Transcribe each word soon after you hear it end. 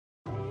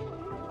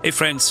Hey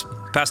friends,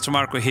 Pastor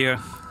Marco here.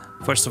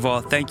 First of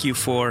all, thank you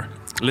for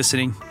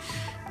listening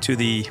to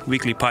the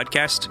weekly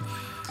podcast.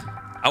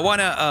 I want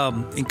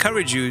to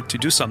encourage you to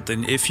do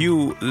something. If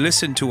you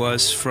listen to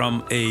us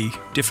from a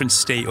different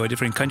state or a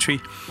different country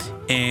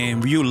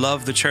and you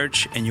love the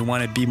church and you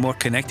want to be more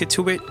connected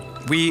to it,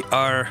 we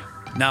are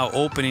now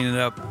opening it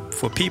up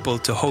for people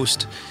to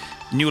host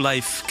New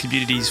Life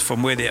communities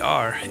from where they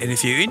are. And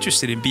if you're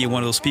interested in being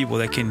one of those people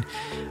that can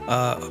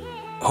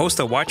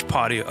host a watch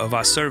party of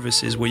our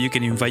services where you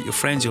can invite your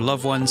friends, your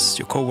loved ones,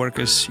 your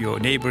co-workers, your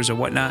neighbors or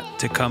whatnot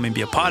to come and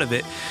be a part of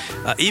it,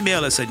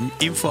 email us at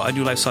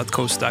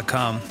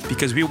info@newlifesouthcoast.com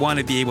because we want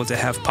to be able to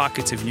have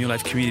pockets of New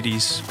Life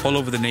communities all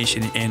over the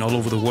nation and all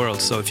over the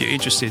world. So if you're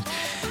interested,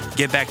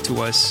 get back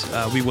to us.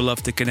 We would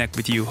love to connect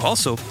with you.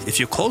 Also, if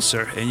you're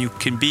closer and you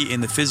can be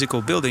in the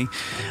physical building,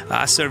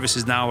 our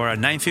services now are at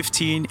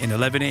 9:15 and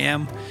 11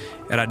 a.m.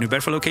 at our New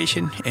Bedford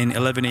location and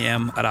 11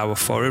 a.m. at our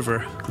Fall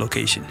River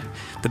location.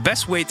 The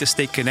best way to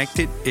stay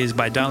connected is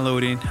by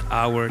downloading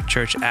our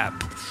church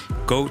app.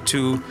 Go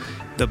to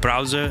the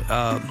browser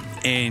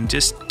and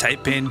just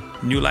type in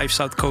New Life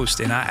South Coast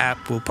and our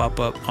app will pop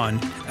up on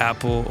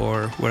Apple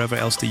or whatever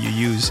else that you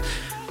use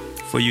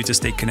for you to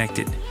stay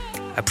connected.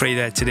 I pray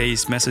that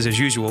today's message, as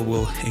usual,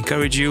 will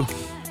encourage you,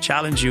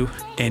 challenge you,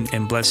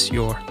 and bless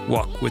your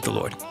walk with the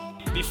Lord.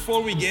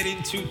 Before we get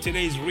into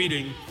today's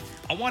reading,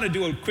 I want to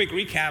do a quick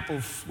recap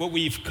of what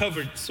we've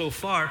covered so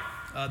far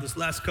this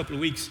last couple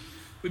of weeks.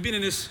 We've been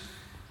in this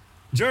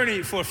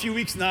journey for a few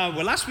weeks now.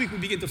 Well, last week we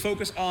began to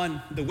focus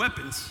on the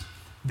weapons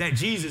that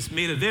Jesus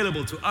made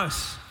available to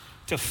us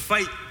to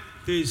fight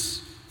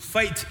this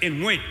fight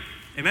and win.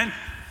 Amen?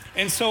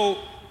 And so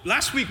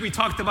last week we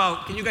talked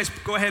about, can you guys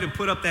go ahead and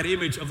put up that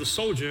image of the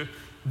soldier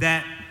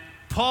that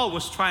Paul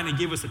was trying to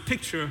give us a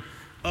picture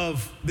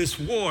of this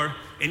war,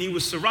 and he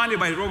was surrounded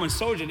by the Roman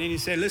soldier, and he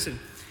said, listen,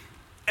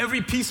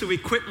 every piece of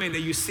equipment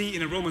that you see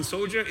in a Roman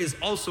soldier is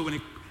also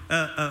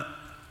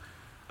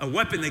a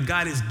weapon that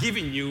God is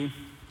giving you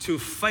to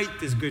fight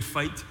this good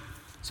fight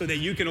so that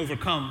you can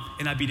overcome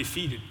and not be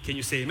defeated. Can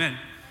you say amen?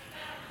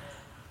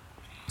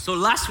 So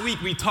last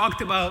week we talked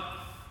about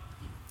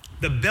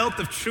the belt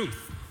of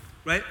truth,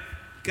 right?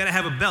 Got to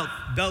have a belt.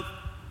 Belt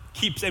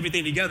keeps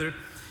everything together.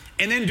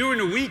 And then during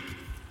the week,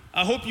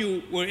 I hope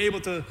you were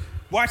able to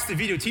watch the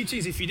video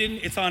teachings. If you didn't,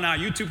 it's on our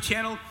YouTube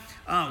channel.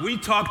 We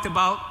talked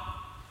about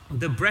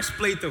the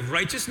breastplate of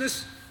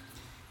righteousness,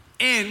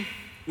 and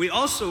we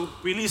also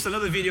released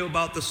another video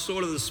about the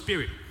sword of the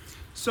Spirit.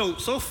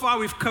 So far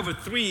we've covered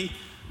 3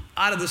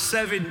 out of the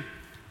 7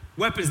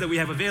 weapons that we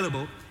have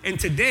available. And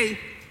today,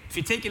 if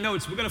you're taking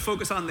notes, we're going to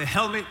focus on the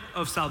helmet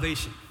of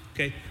salvation.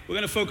 Okay, we're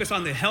going to focus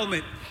on the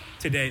helmet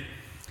today.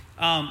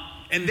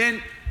 And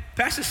then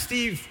Pastor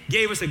Steve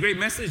gave us a great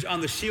message on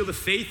the shield of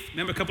faith.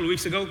 Remember a couple of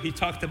weeks ago, he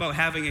talked about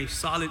having a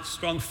solid,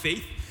 strong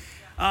faith.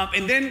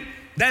 And then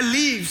that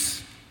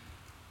leaves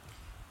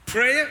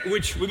prayer,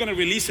 which we're going to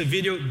release a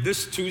video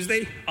this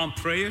Tuesday on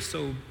prayer,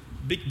 so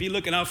be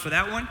looking out for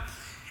that one.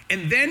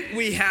 And then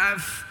we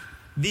have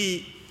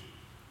the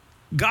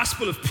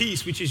gospel of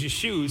peace, which is your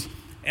shoes.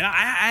 And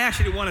I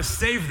actually want to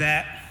save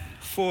that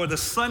for the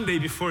Sunday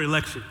before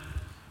election.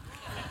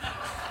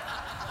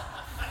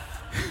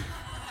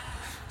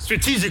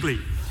 Strategically,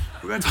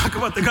 we're going to talk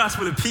about the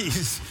gospel of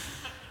peace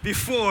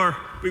before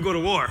we go to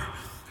war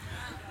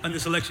on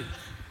this election.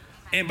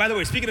 And by the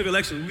way, speaking of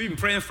election, we've been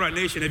praying for our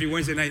nation every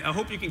Wednesday night. I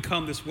hope you can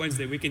come this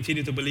Wednesday. We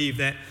continue to believe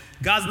that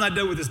God's not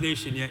done with this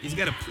nation yet. He's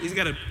got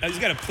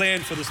a plan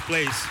for this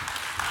place.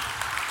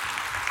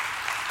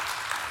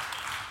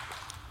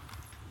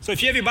 So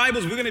if you have your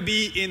Bibles, we're going to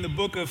be in the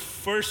book of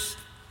 1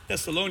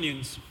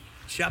 Thessalonians,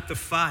 chapter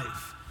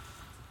 5.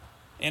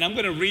 And I'm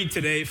going to read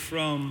today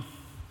from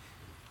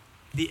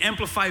the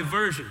Amplified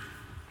version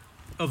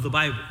of the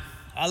Bible.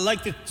 I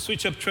like to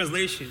switch up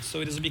translations so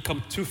it doesn't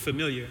become too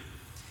familiar,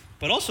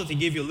 but also to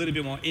give you a little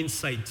bit more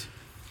insight.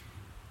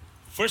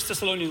 1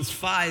 Thessalonians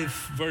 5,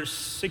 verse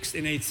 6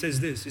 and 8 says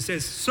this. It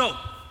says, So,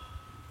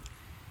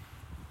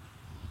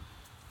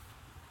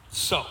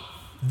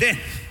 then,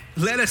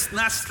 let us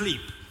not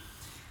sleep.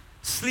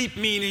 Sleep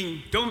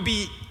meaning don't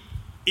be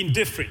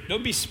indifferent.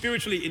 Don't be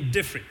spiritually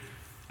indifferent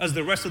as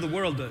the rest of the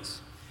world does.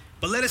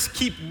 But let us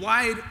keep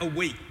wide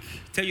awake.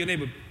 Tell your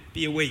neighbor,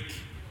 be awake.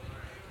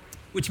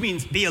 Which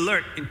means be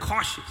alert and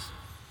cautious.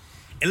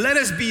 And let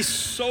us be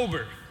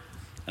sober.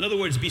 In other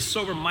words, be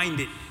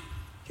sober-minded.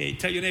 Okay,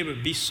 tell your neighbor,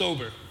 be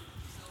sober.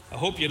 I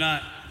hope you're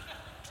not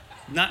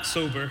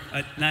sober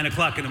at 9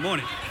 o'clock in the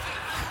morning.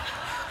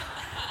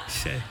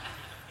 Say,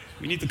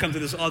 we need to come to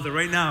this altar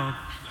right now.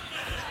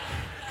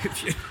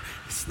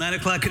 It's 9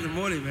 o'clock in the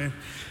morning, man.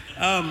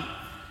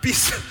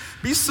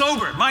 Be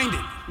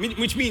sober-minded,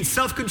 which means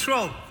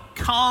self-control,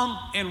 calm,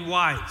 and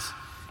wise.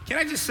 Can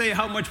I just say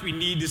how much we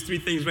need these 3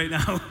 things right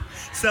now?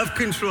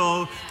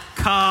 Self-control,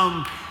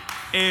 calm,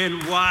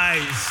 and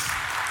wise.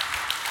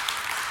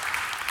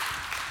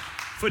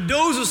 For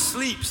those who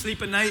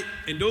sleep at night,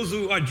 and those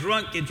who are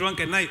drunk, get drunk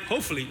at night,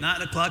 hopefully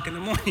 9 o'clock in the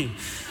morning.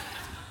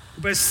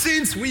 But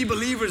since we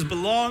believers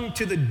belong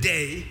to the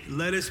day,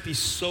 let us be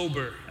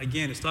sober.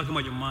 Again, it's talking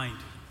about your mind.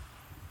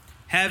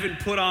 Having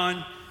put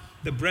on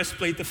the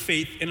breastplate of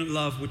faith and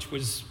love, which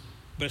was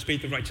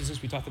breastplate of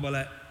righteousness. We talked about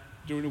that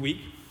during the week.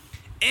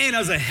 And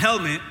as a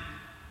helmet,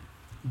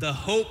 the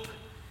hope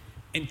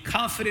and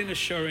confident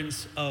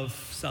assurance of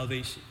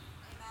salvation.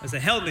 As a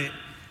helmet,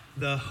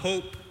 the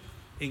hope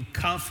and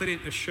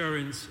confident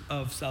assurance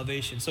of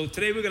salvation. So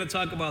today we're going to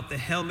talk about the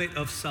helmet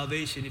of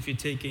salvation if you're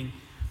taking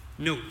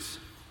notes.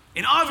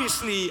 And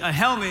obviously a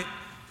helmet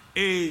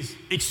is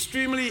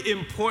extremely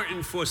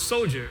important for a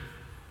soldier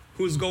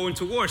who's going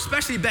to war,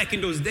 especially back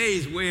in those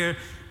days where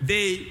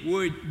they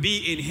would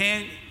be in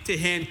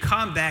hand-to-hand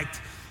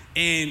combat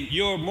and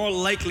you're more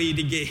likely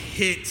to get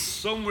hit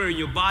somewhere in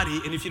your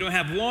body. And if you don't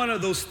have one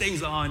of those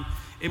things on,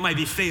 it might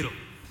be fatal.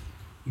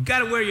 You got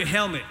to wear your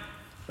helmet,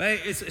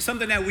 right? It's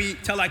something that we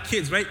tell our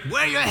kids, right?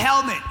 Wear your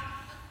helmet.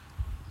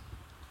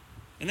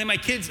 And then my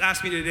kids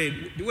asked me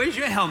today, where's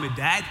your helmet,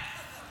 Dad?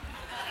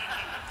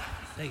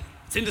 Like,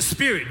 it's in the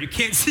spirit. You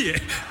can't see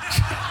it.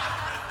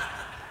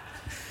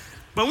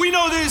 But we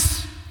know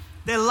this,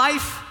 that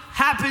life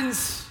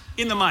happens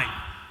in the mind.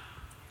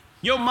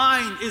 Your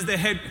mind is the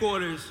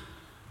headquarters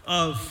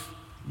of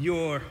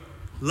your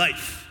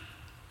life.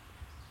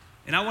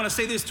 And I want to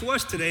say this to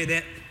us today,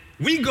 that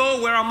we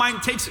go where our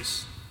mind takes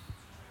us,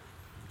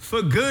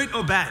 for good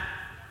or bad.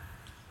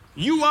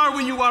 You are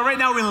where you are right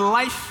now in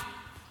life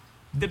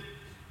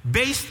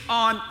based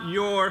on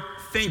your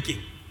thinking.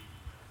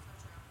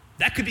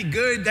 That could be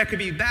good, that could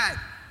be bad.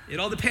 It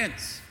all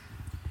depends.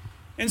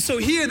 And so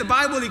here the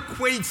Bible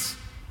equates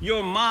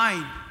your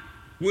mind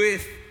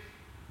with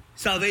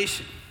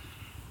salvation.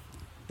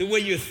 The way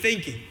you're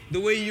thinking, the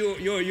way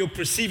you're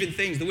perceiving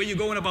things, the way you're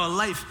going about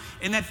life,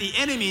 and that the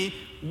enemy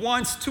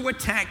wants to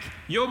attack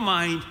your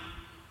mind.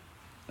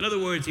 In other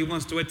words, he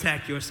wants to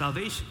attack your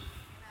salvation.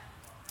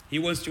 He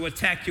wants to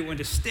attack your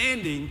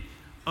understanding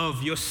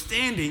of your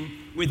standing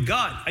with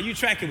God. Are you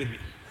tracking with me?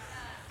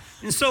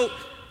 And so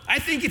I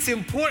think it's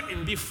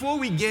important, before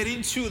we get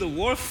into the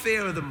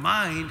warfare of the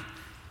mind,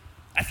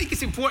 I think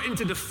it's important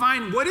to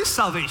define what is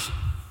salvation.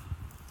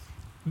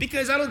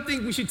 Because I don't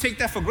think we should take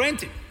that for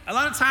granted. A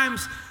lot of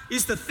times,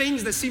 it's the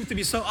things that seem to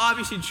be so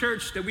obvious in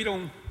church that we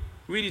don't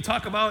really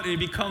talk about, and it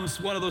becomes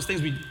one of those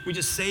things we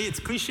just say. It's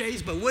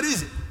cliches, but what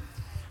is it?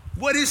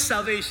 What is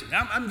salvation?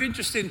 I'm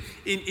interested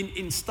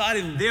in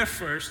starting there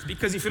first,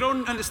 because if you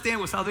don't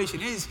understand what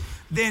salvation is,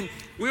 then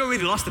we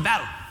already lost the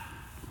battle.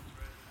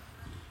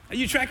 Are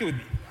you tracking with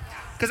me?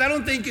 Because I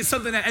don't think it's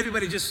something that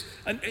everybody just,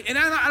 and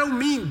I don't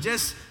mean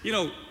just,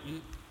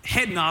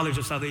 head knowledge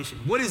of salvation.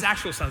 What is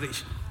actual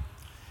salvation?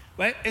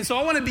 Right? And so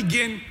I want to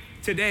begin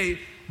today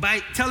by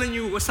telling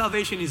you what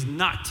salvation is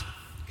not.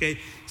 Okay?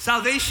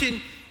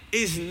 Salvation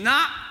is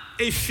not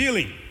a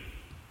feeling.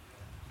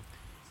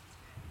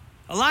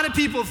 A lot of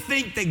people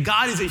think that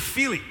God is a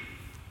feeling.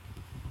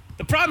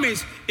 The problem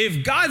is,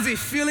 if God's a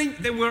feeling,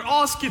 then we're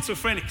all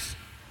schizophrenics.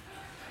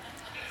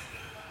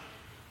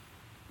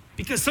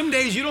 Because some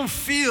days you don't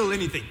feel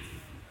anything.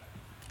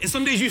 And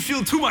some days you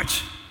feel too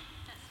much.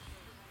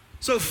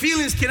 So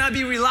feelings cannot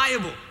be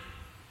reliable.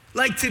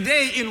 Like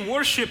today in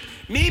worship,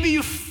 maybe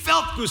you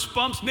felt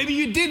goosebumps, maybe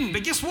you didn't.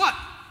 But guess what?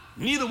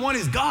 Neither one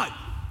is God.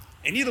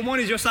 And neither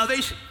one is your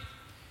salvation.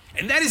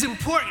 And that is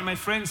important, my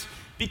friends,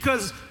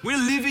 because we're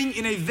living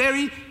in a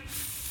very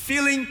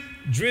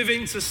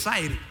feeling-driven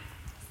society.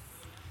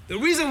 The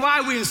reason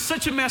why we're in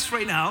such a mess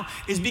right now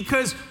is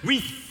because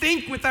we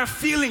think with our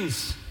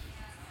feelings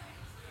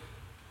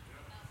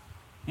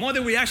more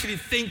than we actually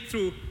think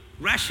through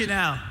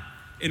rationale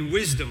and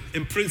wisdom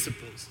and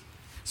principles.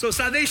 So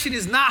salvation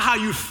is not how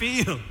you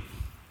feel.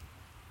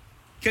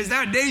 Because there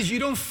are days you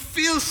don't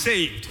feel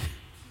saved.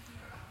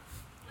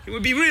 It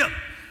would be real.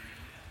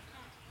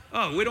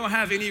 Oh, we don't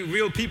have any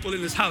real people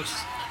in this house.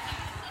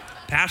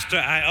 Pastor,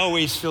 I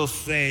always feel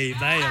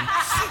saved. I'm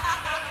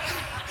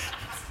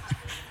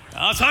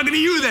talking to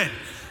you then.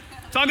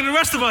 I'm talking to the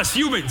rest of us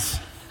humans.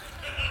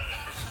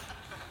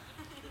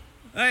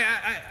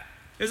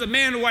 There's a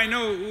man who I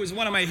know who is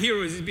one of my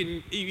heroes.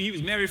 He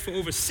was married for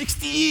over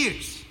 60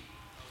 years.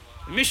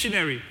 A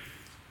missionary.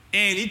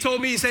 And he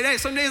told me, he said, hey,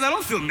 some days I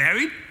don't feel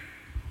married.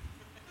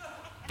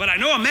 But I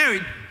know I'm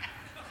married.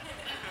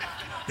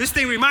 This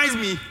thing reminds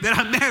me that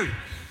I'm married.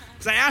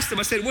 Because I asked him,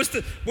 I said, what's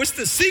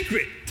the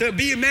secret to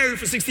being married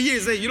for 60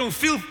 years? He said, you don't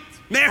feel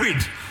married.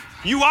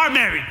 You are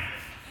married.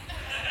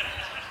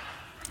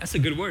 That's a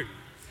good word.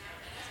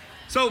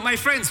 So my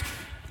friends,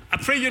 I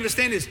pray you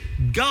understand this.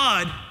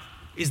 God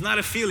is not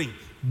a feeling.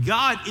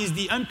 God is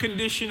the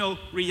unconditional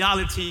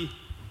reality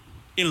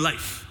in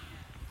life.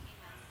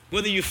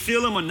 Whether you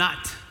feel him or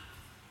not,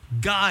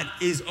 God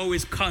is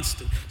always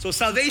constant. So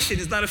salvation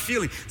is not a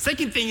feeling.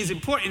 Second thing is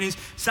important is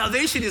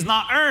salvation is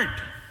not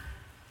earned.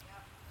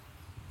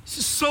 This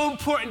is so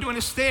important to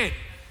understand,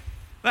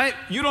 right?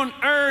 You don't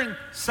earn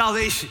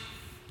salvation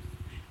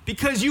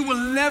because you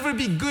will never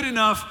be good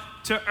enough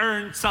to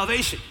earn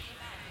salvation.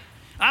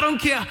 I don't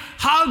care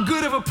how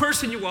good of a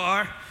person you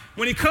are.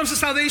 When it comes to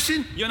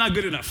salvation, you're not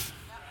good enough.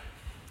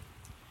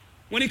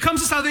 When it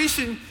comes to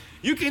salvation,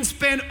 You can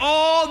spend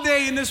all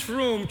day in this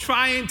room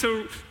trying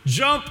to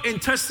jump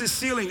and touch the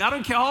ceiling. I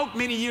don't care how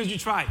many years you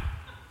try.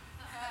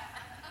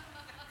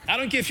 I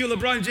don't care if you're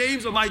LeBron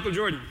James or Michael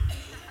Jordan.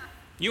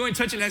 You ain't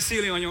touching that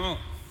ceiling on your own.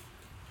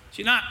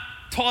 You're not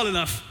tall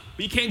enough,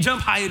 but you can't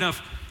jump high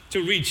enough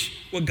to reach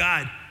what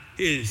God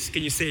is.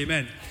 Can you say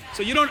amen?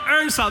 So you don't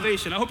earn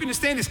salvation. I hope you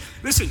understand this.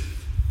 Listen,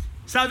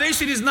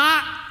 salvation is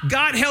not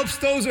God helps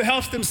those who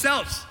help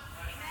themselves.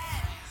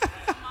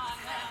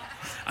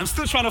 I'm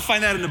still trying to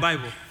find that in the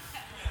Bible.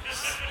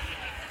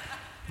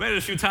 Read it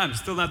a few times,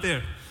 still not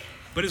there.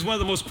 But it's one of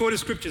the most quoted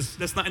scriptures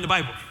that's not in the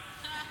Bible.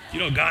 You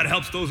know, God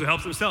helps those who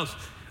help themselves.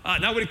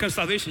 Now when it comes to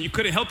salvation, you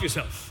couldn't help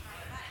yourself.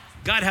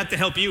 God had to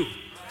help you.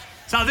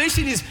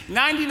 Salvation is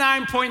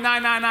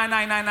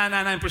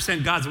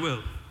 99.9999999% God's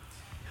will.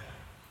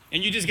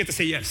 And you just get to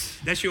say yes.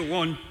 That's your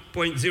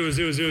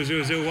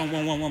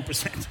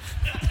 1.000001111%.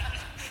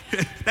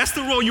 That's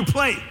the role you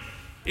play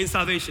in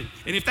salvation.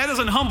 And if that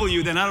doesn't humble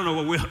you, then I don't know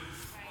what will.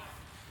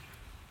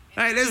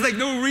 All right, there's like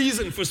no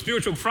reason for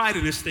spiritual pride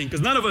in this thing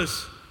because none of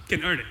us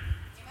can earn it.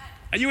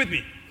 Are you with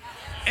me?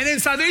 And then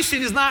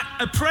salvation is not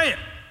a prayer.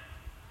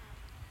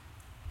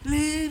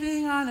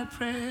 Living on a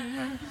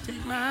prayer,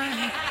 take my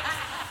hand.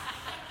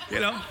 You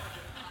know,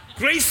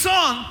 great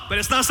song, but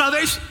it's not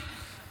salvation.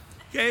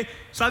 Okay,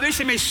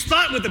 salvation may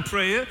start with a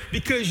prayer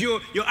because you're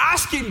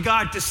asking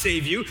God to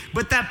save you,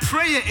 but that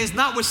prayer is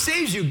not what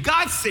saves you.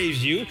 God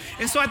saves you.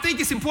 And so I think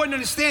it's important to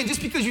understand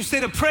just because you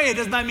said a prayer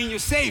does not mean you're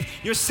saved.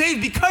 You're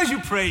saved because you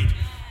prayed.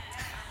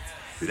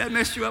 Did that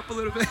mess you up a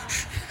little bit?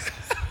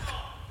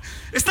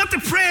 It's not the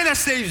prayer that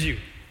saves you.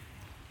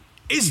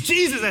 It's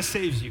Jesus that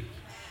saves you.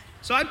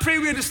 So I pray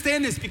we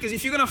understand this because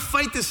if you're going to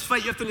fight this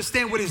fight, you have to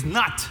understand what is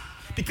not.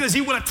 Because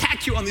he will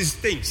attack you on these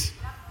things.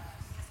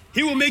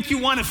 He will make you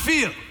want to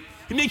feel.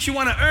 He makes you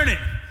want to earn it.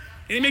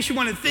 And it makes you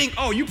want to think,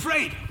 oh, you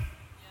prayed.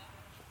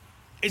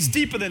 It's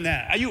deeper than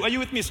that. Are you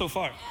with me so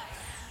far?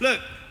 Look,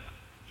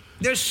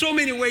 there's so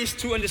many ways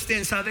to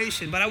understand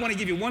salvation, but I want to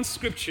give you one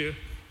scripture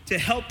to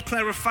help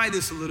clarify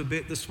this a little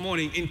bit this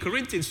morning. In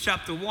Corinthians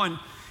chapter 1,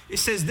 it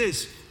says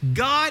this: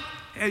 God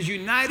has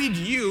united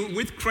you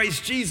with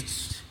Christ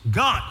Jesus.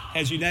 God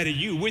has united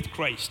you with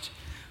Christ.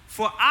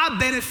 For our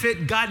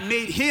benefit, God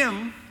made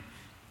him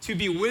to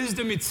be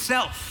wisdom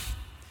itself.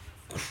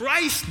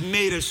 Christ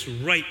made us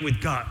right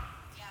with God.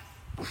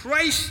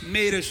 Christ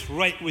made us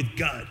right with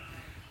God.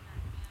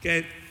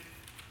 Okay?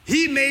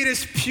 He made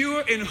us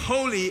pure and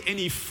holy, and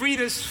he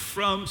freed us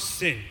from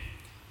sin.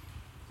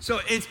 So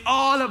it's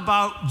all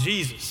about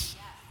Jesus,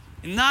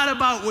 and not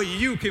about what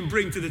you can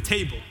bring to the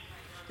table.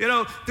 You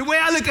know, the way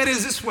I look at it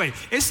is this way.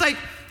 It's like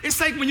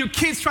when your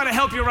kids try to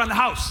help you around the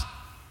house.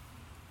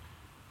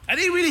 Are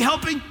they really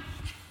helping?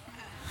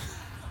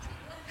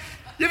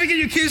 You ever get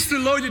your kids to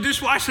load your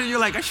dishwasher and you're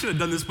like, I should have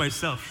done this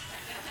myself.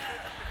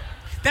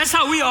 That's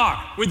how we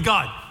are with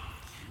God.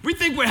 We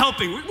think we're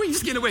helping. We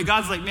just get away.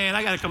 God's like, man,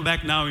 I got to come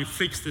back now and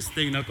fix this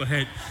thing,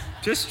 knucklehead.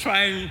 Just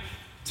trying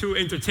to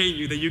entertain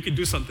you that you can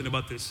do something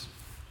about this.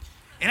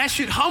 And that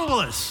should humble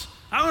us.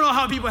 I don't know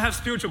how people have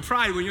spiritual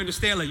pride when you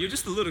understand, like, you're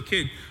just a little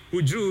kid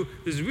who drew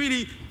this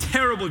really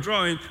terrible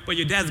drawing, but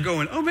your dad's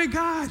going, oh my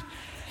God,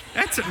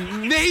 that's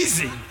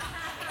amazing.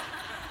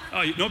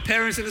 Oh, no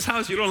parents in this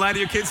house? You don't lie to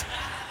your kids?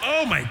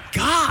 Oh my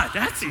God,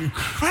 that's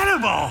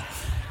incredible.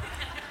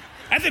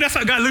 I think that's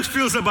how God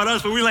feels about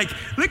us, but we're like,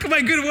 look at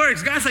my good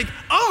works. God's like,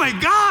 oh my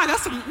God,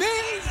 that's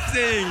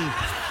amazing.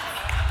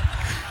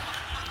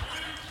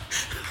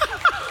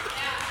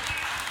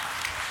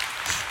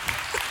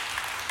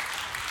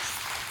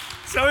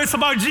 So it's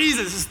about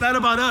Jesus, it's not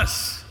about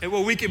us and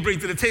what we can bring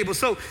to the table.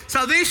 So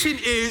salvation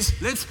is,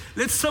 let's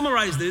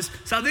summarize this.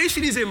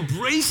 Salvation is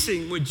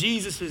embracing what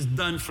Jesus has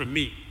done for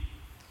me.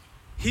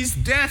 His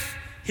death,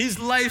 his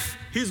life,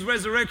 his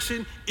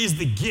resurrection is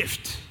the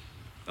gift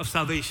of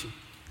salvation.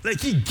 Like,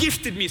 he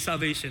gifted me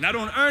salvation. I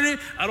don't earn it.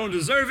 I don't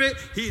deserve it.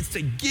 It's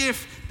the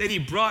gift that he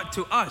brought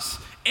to us.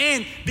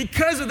 And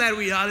because of that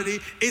reality,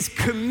 it's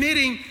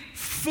committing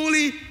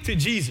fully to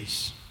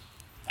Jesus.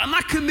 I'm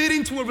not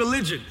committing to a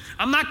religion.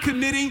 I'm not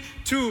committing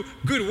to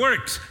good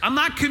works. I'm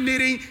not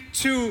committing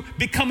to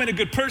becoming a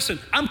good person.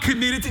 I'm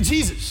committed to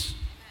Jesus.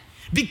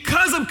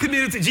 Because I'm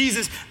committed to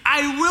Jesus,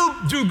 I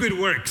will do good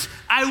works.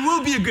 I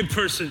will be a good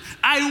person.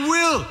 I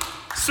will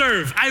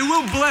serve. I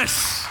will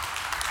bless.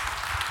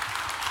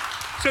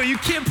 So you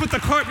can't put the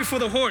cart before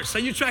the horse. Are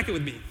you tracking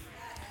with me?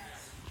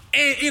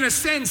 And in a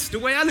sense, the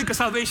way I look at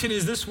salvation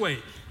is this way.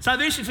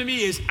 Salvation for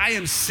me is I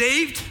am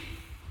saved,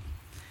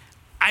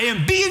 I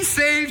am being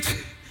saved,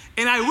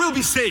 and I will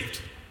be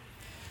saved.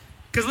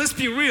 Because let's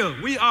be real,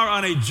 we are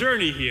on a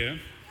journey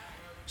here.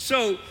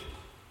 So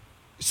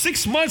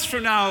 6 months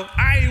from now,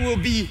 I will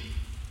be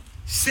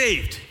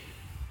saved.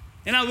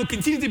 And I will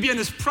continue to be in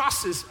this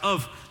process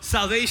of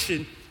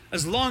salvation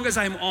as long as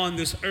I'm on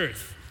this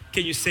earth.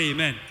 Can you say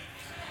amen?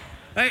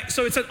 Right?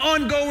 So it's an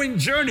ongoing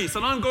journey. It's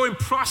an ongoing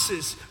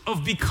process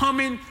of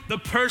becoming the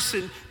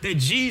person that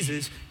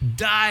Jesus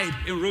died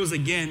and rose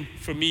again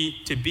for me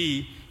to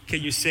be.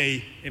 Can you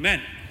say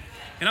amen?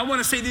 And I want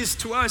to say this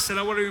to us, and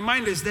I want to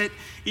remind us that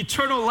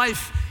eternal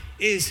life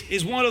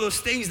is one of those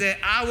things that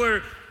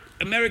our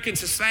American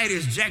society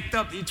is jacked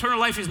up. Eternal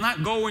life is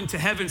not going to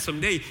heaven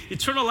someday.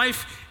 Eternal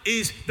life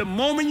is the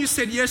moment you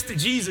said yes to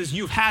Jesus,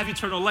 you have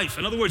eternal life.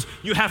 In other words,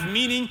 you have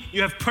meaning,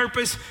 you have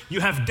purpose, you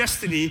have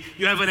destiny,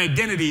 you have an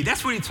identity.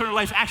 That's what eternal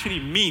life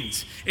actually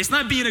means. It's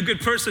not being a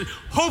good person.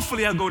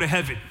 Hopefully I'll go to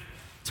heaven.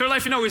 Eternal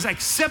life, is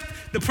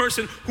accept the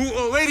person who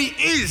already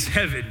is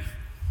heaven.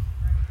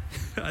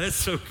 That's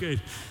so good.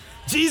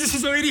 Jesus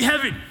is already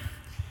heaven.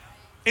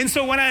 And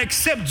so when I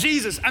accept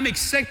Jesus, I'm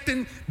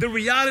accepting the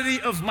reality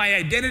of my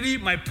identity,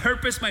 my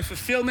purpose, my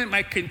fulfillment,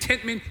 my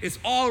contentment. It's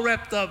all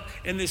wrapped up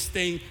in this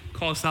thing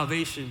called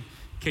salvation.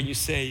 Can you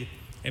say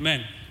amen?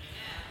 Amen.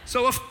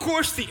 So of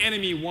course the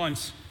enemy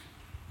wants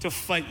to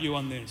fight you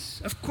on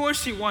this. Of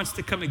course he wants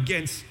to come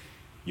against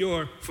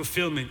your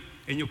fulfillment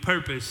and your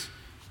purpose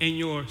and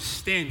your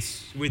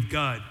stance with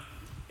God.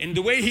 And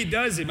the way he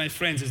does it, my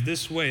friends, is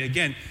this way.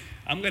 Again,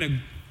 I'm going to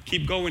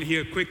keep going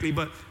here quickly,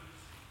 but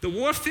the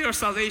warfare of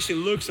salvation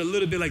looks a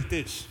little bit like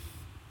this.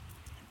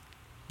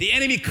 The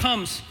enemy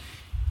comes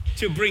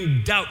to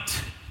bring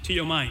doubt to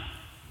your mind.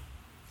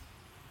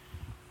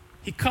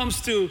 He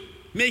comes to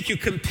make you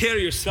compare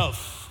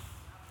yourself.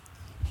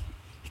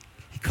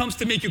 He comes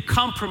to make you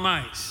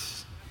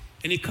compromise.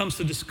 And he comes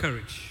to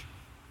discourage.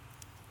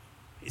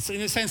 It's, in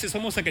a sense, it's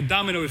almost like a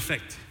domino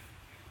effect.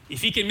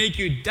 If he can make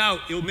you doubt,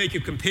 he'll make you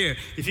compare.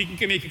 If he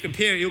can make you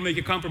compare, he'll make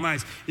you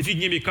compromise. If he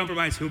can give you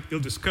compromise, he'll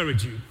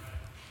discourage you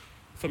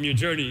from your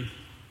journey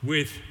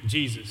with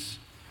Jesus.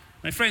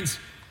 My friends,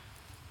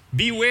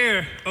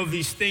 beware of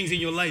these things in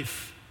your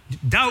life.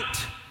 Doubt,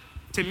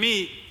 to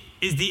me,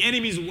 is the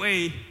enemy's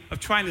way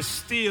of trying to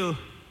steal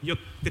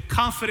the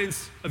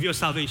confidence of your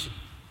salvation.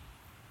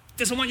 He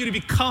doesn't want you to be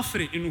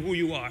confident in who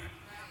you are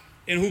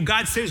and who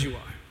God says you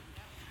are.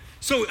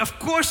 So, of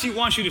course, he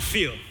wants you to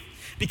feel.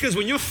 Because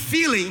when you're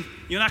feeling,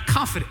 you're not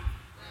confident.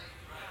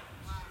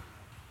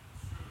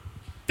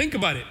 Think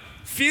about it.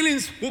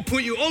 Feelings will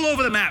put you all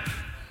over the map.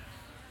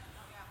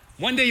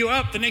 One day you're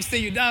up, the next day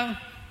you're down,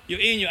 you're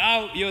in, you're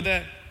out, you're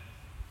that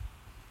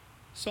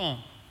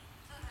song.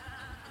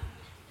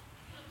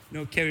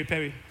 No Katy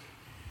Perry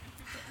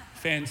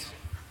fans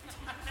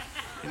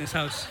in this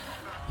house.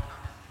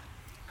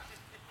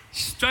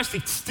 He's trying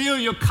to steal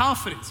your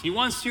confidence. He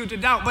wants you to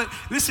doubt. But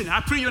listen,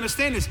 I pray you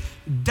understand this.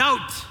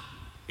 Doubt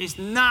is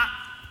not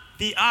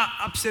the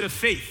opposite of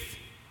faith.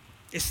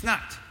 It's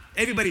not.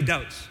 Everybody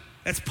doubts.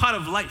 That's part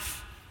of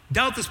life.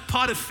 Doubt is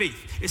part of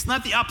faith. It's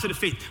not the opposite of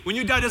faith. When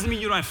you doubt, doesn't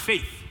mean you don't have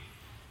faith.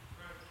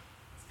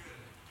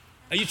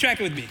 Are you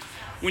tracking with me?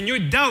 When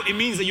you doubt, it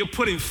means that you're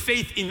putting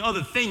faith in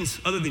other things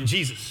other than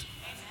Jesus.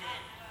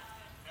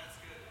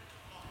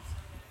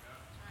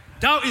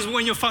 Doubt is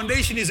when your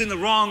foundation is in the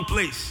wrong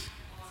place.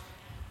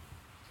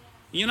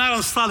 You're not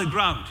on solid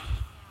ground.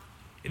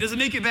 It doesn't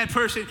make you a bad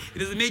person.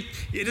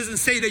 It doesn't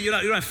say that you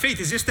don't have faith.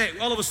 It's just that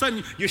all of a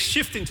sudden you're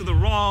shifting to the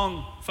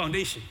wrong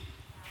foundation.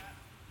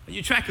 Are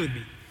you tracking with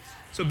me?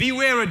 So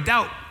beware of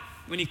doubt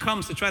when he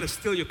comes to try to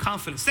steal your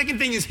confidence. Second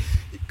thing is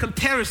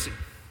comparison.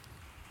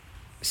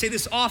 I say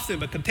this often,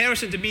 but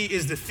comparison to me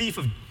is the thief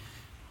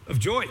of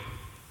joy.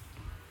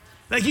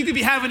 Like you could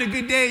be having a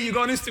good day, you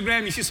go on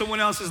Instagram, you see someone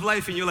else's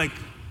life, and you're like,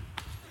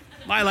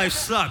 my life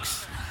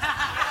sucks.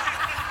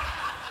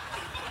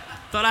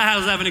 Thought I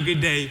was having a good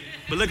day,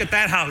 but look at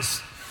that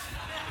house.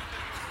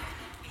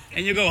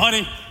 And you go,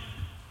 honey,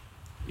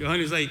 your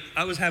honey's like,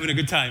 I was having a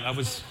good time. I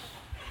was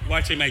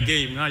watching my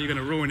game. Now you're going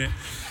to ruin it.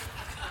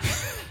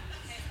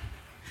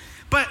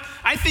 But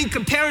I think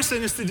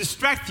comparison is to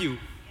distract you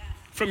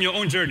from your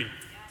own journey.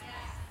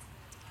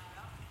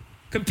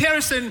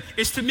 Comparison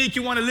is to make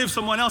you want to live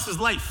someone else's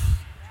life.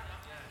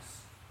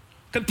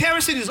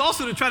 Comparison is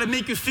also to try to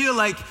make you feel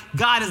like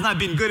God has not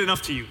been good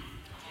enough to you.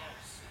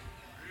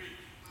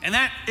 And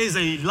that is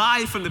a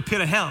lie from the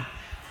pit of hell.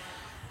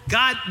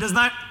 God does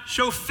not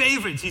show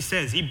favorites, he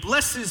says. He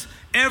blesses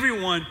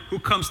everyone who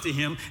comes to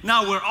him.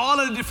 Now, we're all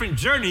on a different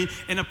journey,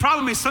 and the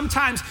problem is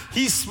sometimes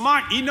he's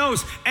smart. He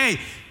knows, hey,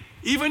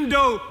 even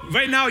though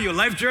right now your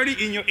life journey,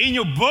 in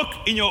your book,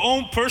 in your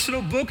own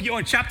personal book, you're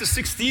on chapter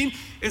 16,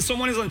 and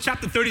someone is on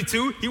chapter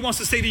 32, he wants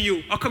to say to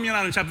you, how come you're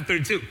not on chapter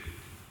 32?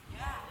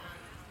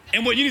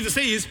 And what you need to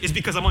say is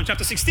because I'm on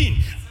chapter 16.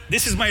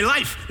 This is my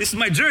life. This is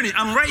my journey.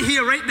 I'm right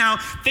here, right now.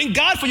 Thank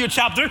God for your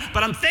chapter,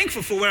 but I'm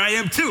thankful for where I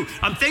am too.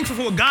 I'm thankful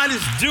for what God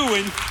is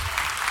doing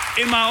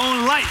in my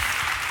own life.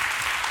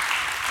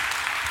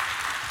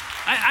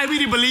 I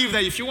really believe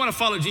that if you want to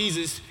follow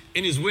Jesus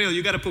in his will,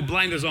 you got to put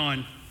blinders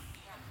on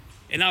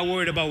and not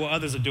worried about what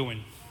others are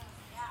doing.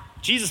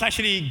 Jesus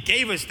actually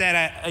gave us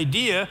that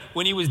idea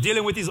when he was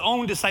dealing with his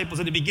own disciples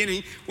at the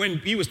beginning. When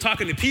he was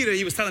talking to Peter,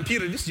 he was telling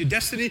Peter, this is your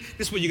destiny.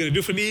 This is what you're going to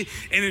do for me.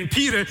 And then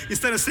Peter,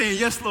 instead of saying,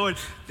 yes, Lord,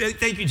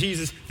 thank you,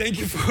 Jesus. Thank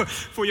you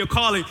for your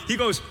calling. He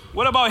goes,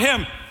 what about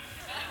him?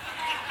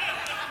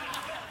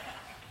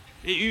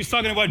 He was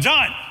talking about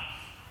John.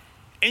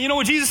 And you know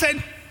what Jesus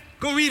said?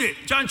 Go read it.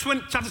 John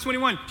chapter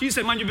 21. Jesus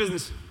said, mind your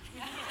business.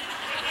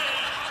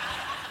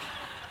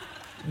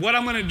 What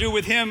I'm going to do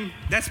with him,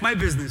 that's my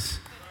business.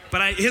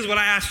 But here's what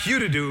I asked you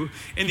to do.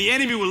 And the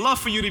enemy would love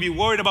for you to be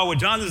worried about what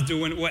John is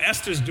doing, what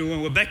Esther's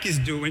doing, what Becky's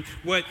doing,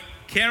 what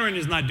Karen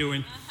is not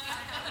doing.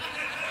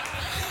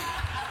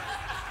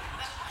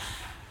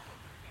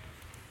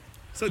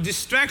 So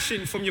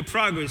distraction from your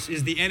progress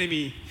is the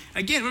enemy.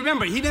 Again,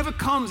 remember, he never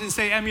comes and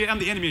say, I'm the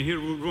enemy and here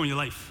to ruin your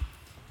life.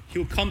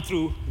 He'll come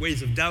through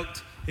ways of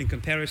doubt and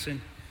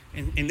comparison,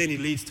 and then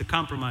it leads to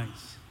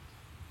compromise.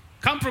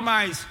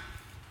 Compromise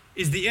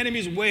is the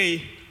enemy's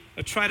way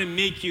of trying to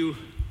make you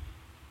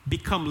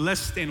become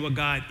less than what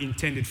God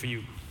intended for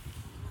you.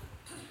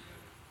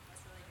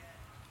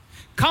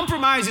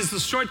 Compromise is the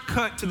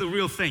shortcut to the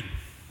real thing.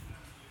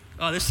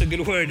 Oh, that's a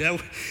good word.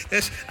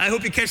 I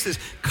hope you catch this.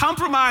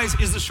 Compromise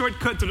is the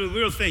shortcut to the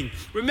real thing.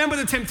 Remember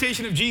the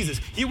temptation of Jesus.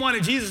 He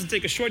wanted Jesus to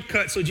take a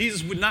shortcut so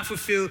Jesus would not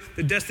fulfill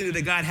the destiny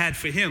that God had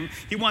for him.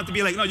 He wanted to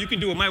be like, no, you can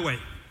do it my way.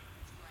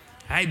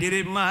 I did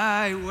it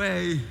my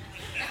way.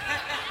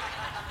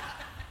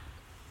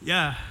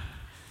 Yeah.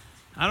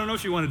 I don't know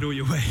if you want to do it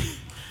your way.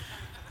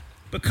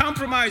 But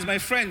compromise, my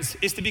friends,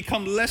 is to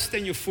become less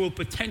than your full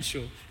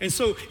potential. And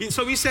so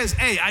he says,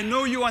 hey, I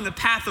know you're on the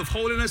path of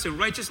holiness and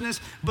righteousness,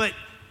 but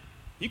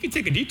you can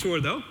take a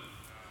detour, though,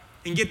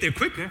 and get there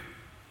quicker.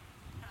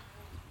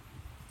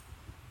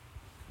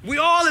 We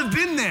all have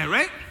been there,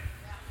 right?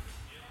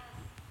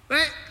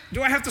 Right?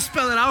 Do I have to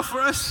spell it out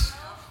for us?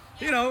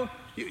 You know,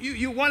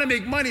 you want to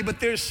make money, but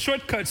there's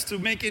shortcuts to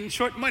making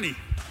short money,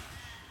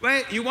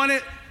 right? You want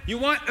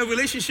a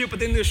relationship, but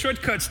then there's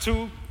shortcuts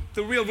to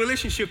the real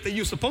relationship that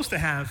you're supposed to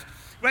have,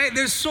 right?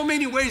 There's so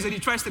many ways that he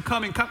tries to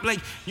come,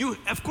 like you,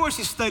 of course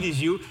he studies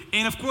you,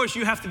 and of course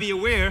you have to be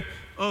aware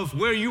of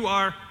where you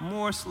are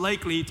most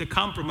likely to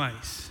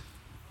compromise.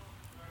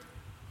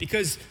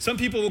 Because some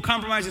people will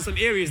compromise in some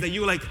areas that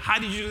you're like, how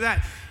did you do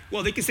that?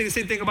 Well, they can say the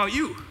same thing about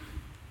you.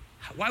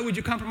 Why would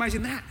you compromise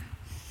in that?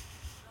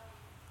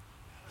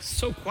 It's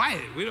so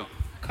quiet. We don't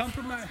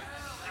compromise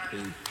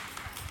in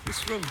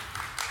this room.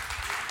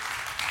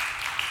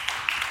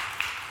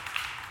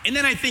 And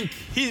then I think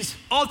his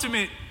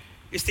ultimate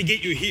is to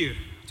get you here,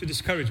 to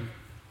discouragement.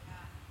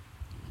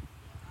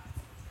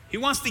 He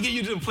wants to get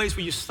you to a place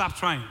where you stop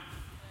trying.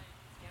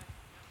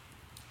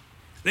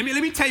 Let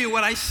me tell you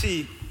what I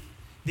see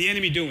the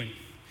enemy doing.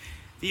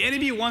 The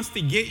enemy wants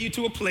to get you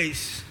to a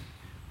place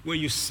where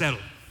you settle.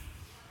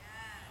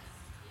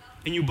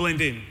 And you blend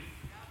in.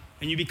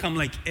 And you become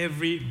like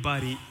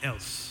everybody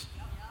else.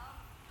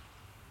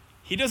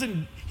 He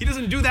doesn't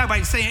do that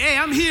by saying, hey,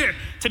 I'm here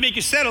to make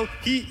you settle.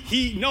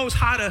 He knows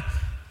how to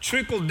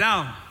trickle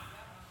down,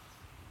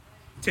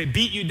 to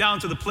beat you down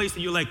to the place that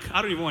you're like,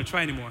 I don't even want to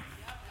try anymore.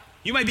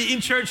 You might be in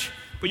church,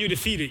 but you're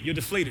defeated, you're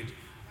deflated.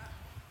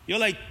 You're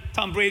like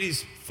Tom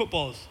Brady's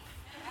footballs.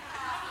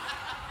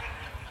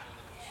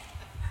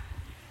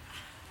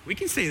 We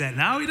can say that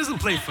now, he doesn't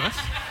play for us.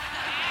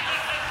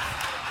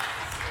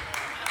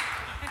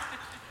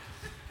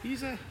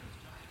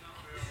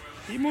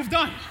 He moved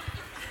on.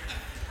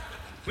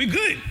 We're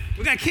good.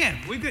 We got Cam.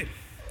 We're good.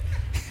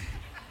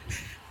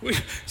 We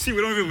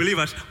don't even believe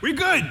us. We're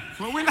good.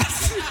 But we're not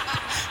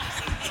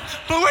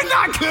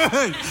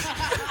good.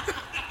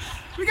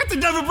 We got the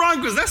Denver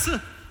Broncos.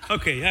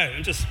 Okay,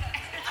 yeah,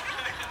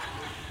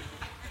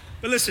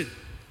 But listen,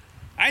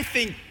 I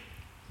think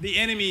the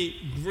enemy's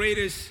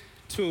greatest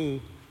tool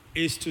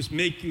is to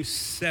make you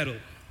settle.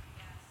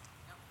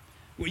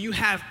 Where you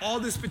have all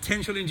this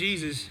potential in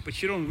Jesus,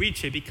 but you don't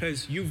reach it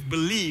because you've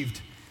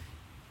believed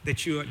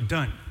that you are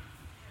done.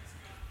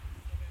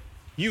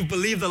 You've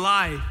believed the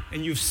lie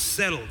and you've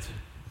settled.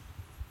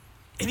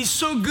 And he's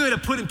so good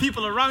at putting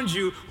people around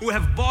you who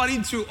have bought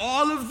into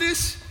all of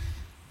this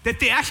that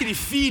they actually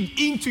feed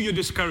into your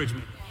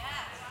discouragement.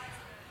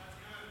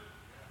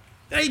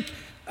 Like,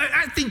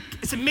 I think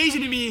it's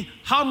amazing to me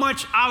how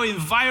much our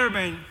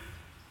environment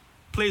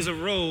plays a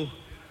role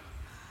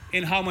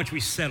in how much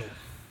we settle.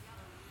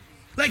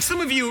 Like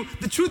some of you,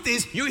 the truth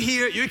is, you're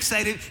here, you're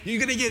excited, you're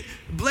gonna get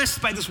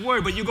blessed by this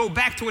word, but you go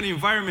back to an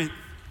environment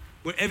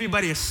where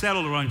everybody is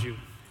settled around you.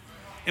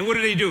 And what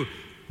do?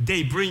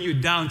 They bring you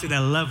down to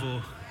that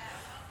level.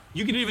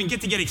 You can even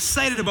get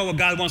excited about what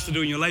God wants to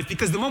do in your life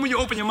because the moment you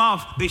open your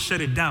mouth, they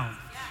shut it down.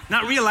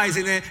 Not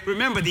realizing that,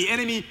 remember, the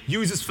enemy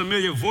uses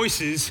familiar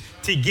voices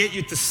to get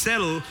you to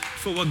settle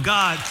for what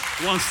God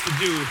wants to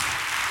do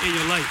in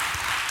your life.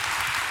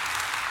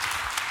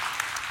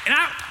 And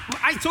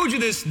I told you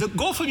this, the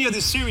goal for me of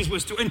this series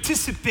was to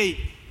anticipate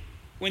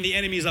when the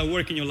enemies are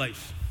working your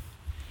life.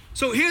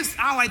 So here's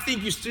how I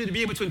think you should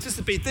be able to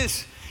anticipate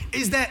this,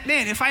 is that,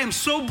 man, if I am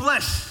so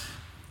blessed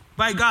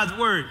by God's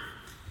word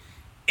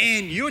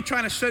and you're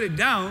trying to shut it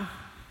down,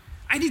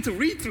 I need to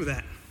read through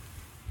that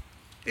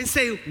and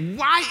say,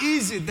 why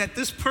is it that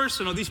this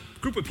person or this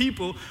group of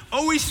people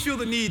always feel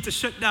the need to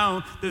shut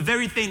down the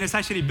very thing that's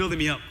actually building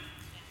me up?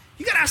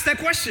 You gotta ask that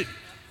question.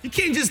 You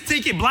can't just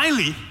take it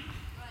blindly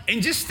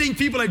and just think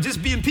people are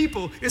just being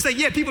people. It's like,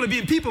 yeah, people are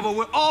being people, but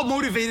we're all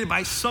motivated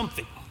by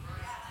something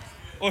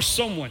or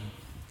someone.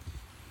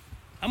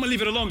 I'm gonna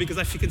leave it alone because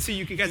I can see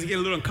you guys get a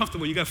little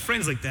uncomfortable. You got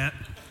friends like that.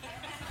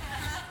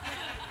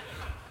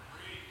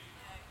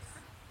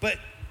 But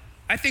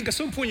I think at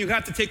some point you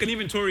have to take an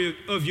inventory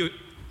of your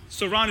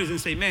surroundings and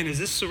say, man, is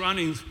this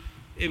surroundings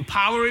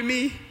empowering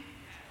me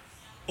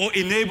or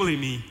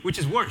enabling me, which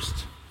is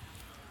worst?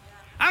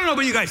 I don't know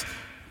about you guys.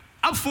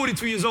 I'm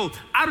 42 years old.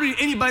 I don't need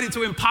anybody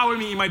to empower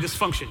me in my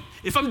dysfunction.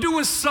 If I'm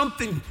doing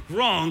something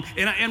wrong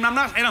and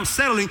I'm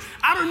settling,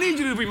 I don't need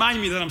you to remind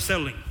me that I'm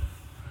settling.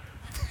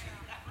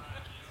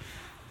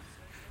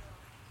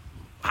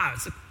 Wow,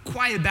 it's a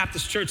quiet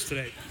Baptist church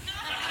today.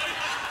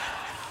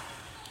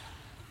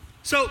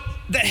 So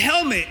the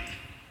helmet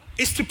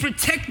is to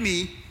protect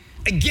me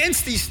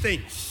against these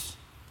things.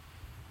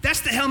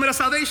 That's the helmet of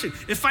salvation.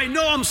 If I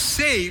know I'm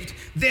saved,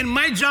 then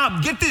my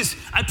job, get this,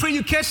 I pray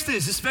you catch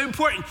this, it's very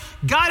important.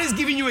 God is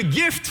giving you a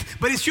gift,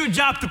 but it's your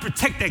job to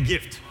protect that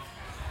gift.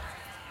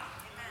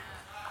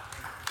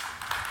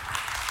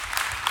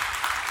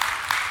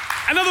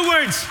 In other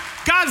words,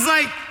 God's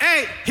like,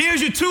 hey,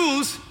 here's your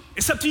tools,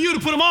 it's up to you to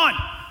put them on.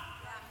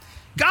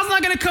 God's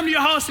not gonna come to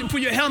your house and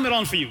put your helmet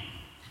on for you.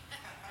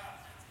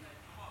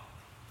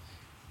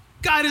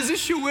 God, is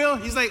this your will?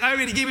 He's like, I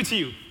already gave it to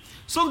you.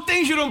 Some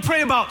things you don't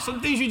pray about,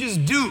 some things you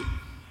just do.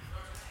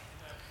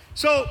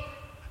 So,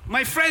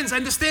 my friends,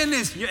 understand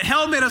this. Your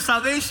helmet of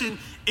salvation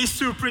is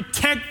to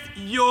protect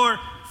your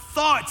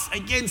thoughts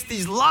against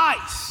these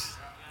lies.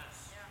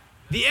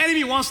 The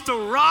enemy wants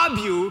to rob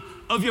you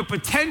of your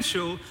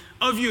potential,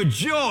 of your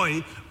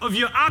joy, of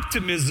your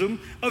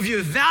optimism, of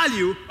your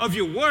value, of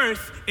your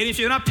worth. And if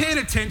you're not paying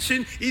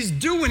attention, he's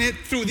doing it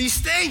through these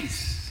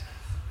things.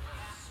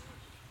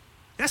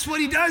 That's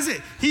what he does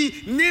it.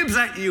 He nibs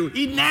at you.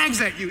 He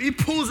nags at you. He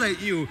pulls at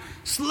you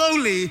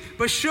slowly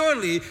but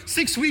surely.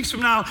 6 weeks from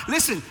now,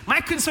 listen,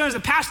 my concern as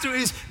a pastor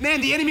is, man,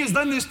 the enemy has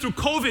done this through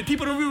COVID.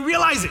 People don't even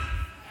realize it.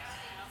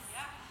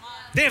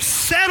 They're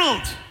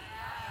settled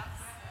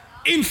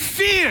in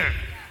fear.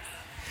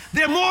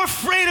 They're more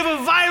afraid of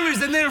a virus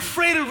than they're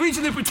afraid of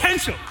reaching their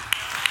potential.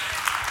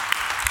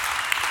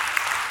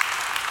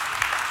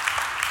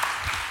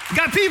 You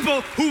got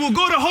people who will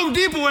go to Home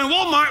Depot and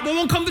Walmart but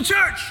won't come to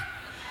church.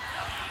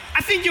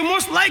 I think you're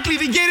most likely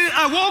to get it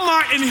at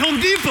Walmart and Home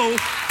Depot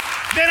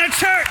than at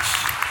church.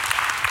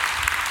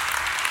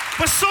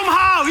 But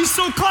somehow, he's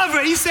so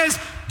clever, he says,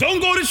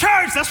 don't go to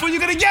church, that's where you're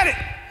gonna get it.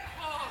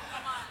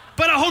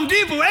 But at Home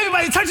Depot,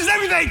 everybody touches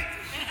everything.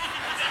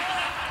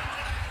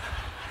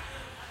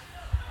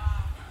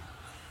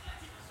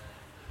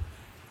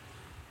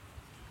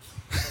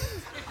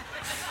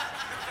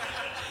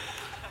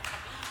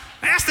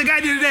 I asked the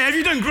guy the other day, have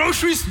you done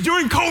groceries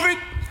during COVID?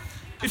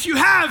 If you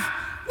have,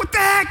 what the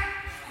heck?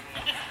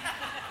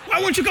 Why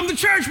won't you come to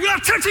church? We're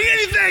not touching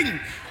anything.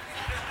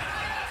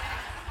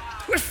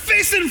 We're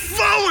facing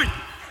forward.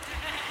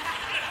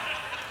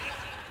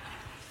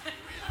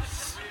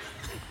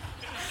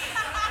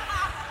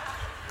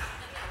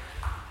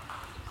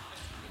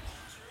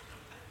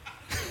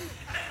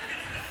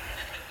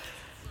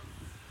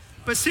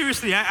 But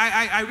seriously,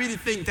 I really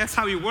think that's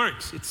how he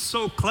works. It's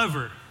so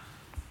clever.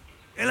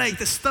 And like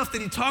the stuff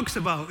that he talks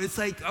about, it's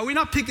like, are we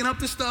not picking up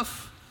this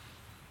stuff?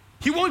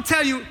 He won't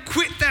tell you,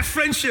 quit that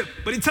friendship,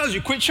 but he tells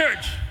you, quit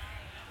church.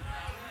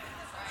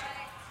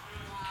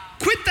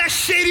 Quit that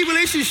shady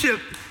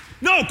relationship.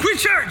 No, quit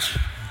church.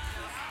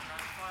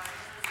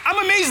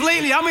 I'm amazed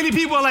lately how many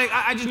people are like,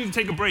 I just need to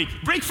take a break.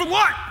 Break from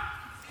what?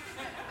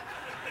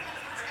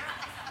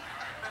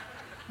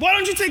 Why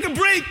don't you take a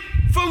break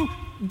from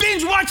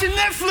binge watching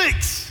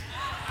Netflix?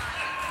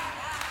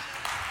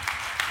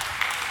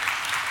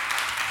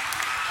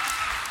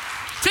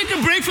 Take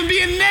a break from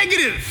being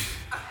negative.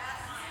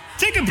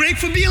 Take a break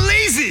from being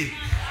lazy.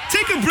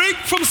 Take a break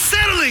from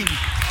settling.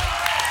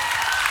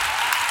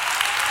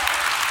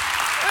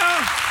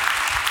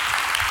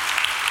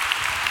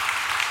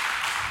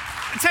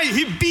 I tell you,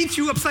 he beats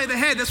you upside the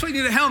head. That's why you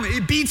need a helmet. He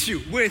beats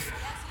you with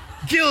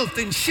guilt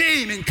and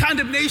shame and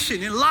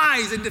condemnation and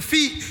lies and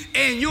defeat.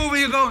 And you're over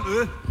here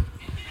going,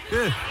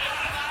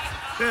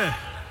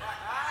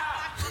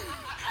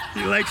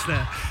 He likes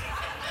that.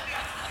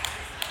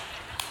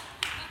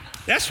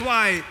 That's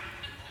why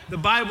the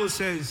Bible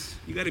says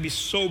you got to be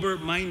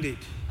sober-minded.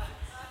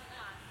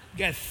 You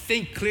got to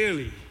think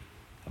clearly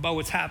about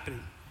what's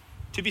happening.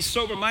 To be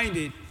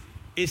sober-minded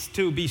is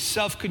to be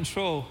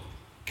self-controlled,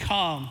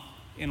 calm,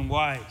 and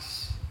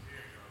wise.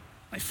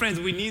 My friends,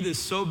 we need this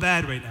so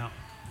bad right now.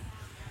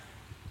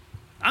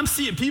 I'm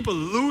seeing people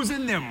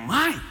losing their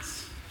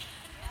minds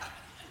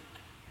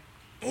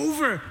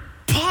over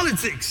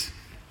politics.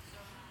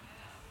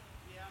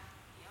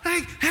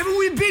 Like, haven't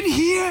we been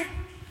here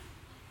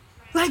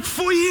like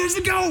 4 years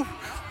ago?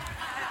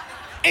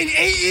 And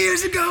 8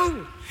 years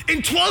ago?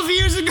 And 12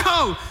 years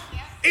ago?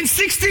 And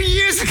 16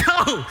 years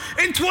ago?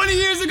 And 20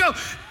 years ago?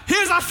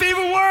 Here's our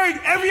favorite word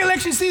every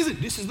election season.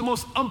 This is the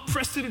most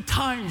unprecedented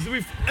times that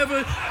we've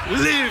ever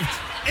lived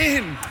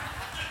in.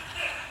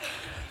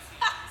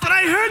 But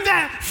I heard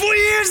that 4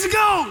 years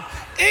ago,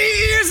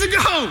 8 years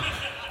ago.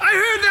 I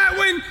heard that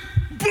when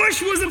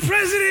Bush was the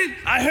president.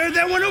 I heard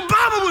that when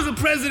Obama was the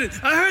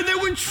president. I heard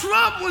that when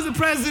Trump was the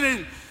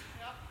president.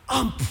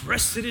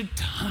 Unprecedented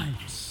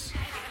times.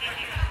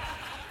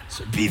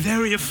 So be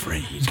very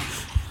afraid.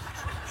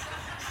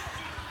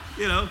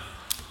 You know?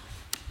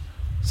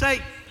 It's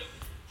like,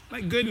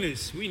 my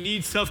goodness, we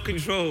need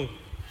self-control,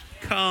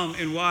 calm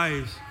and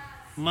wise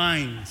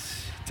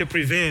minds to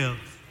prevail,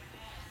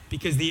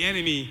 because the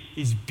enemy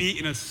is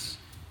beating us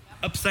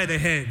upside the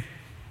head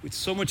with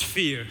so much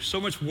fear, so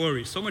much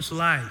worry, so much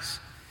lies.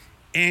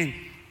 And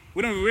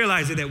we don't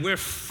realize it, that we're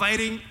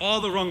fighting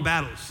all the wrong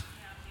battles.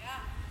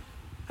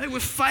 Like, we're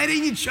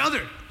fighting each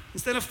other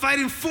instead of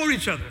fighting for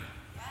each other.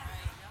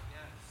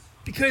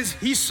 Because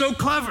he's so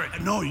clever.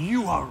 No,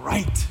 you are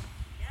right.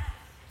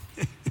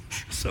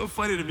 So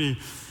funny to me.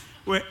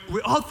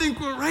 We all think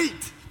we're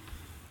right.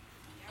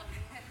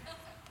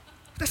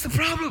 That's the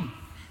problem.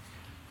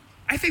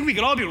 I think we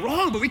can all be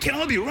wrong, but we can't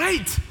all be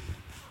right.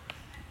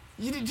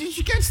 Did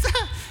you catch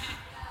that?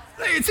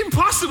 Like, it's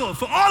impossible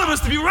for all of us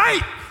to be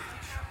right.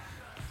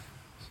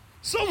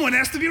 Someone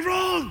has to be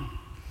wrong.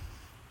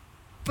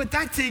 But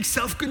that takes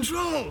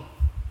self-control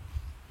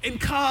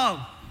and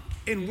calm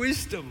and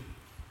wisdom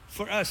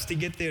for us to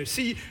get there.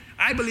 See,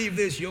 I believe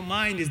this: your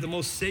mind is the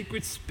most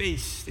sacred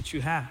space that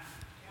you have.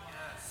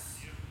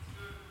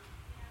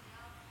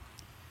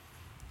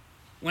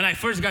 When I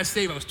first got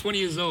saved, I was 20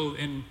 years old,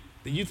 and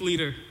the youth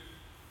leader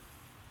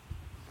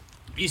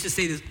used to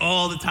say this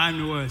all the time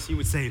to us. He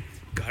would say,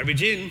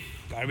 garbage in,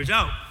 garbage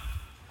out.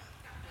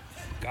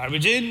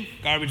 Garbage in,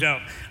 garbage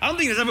out. I don't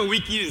think there's ever a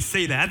week he didn't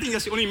say that. I think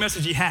that's the only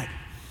message he had.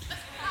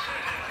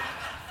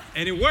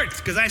 And it worked,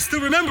 because I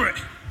still remember it.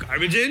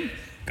 Garbage in,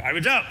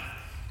 garbage out.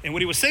 And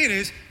what he was saying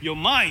is, your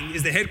mind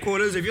is the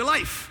headquarters of your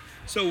life.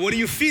 So what are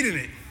you feeding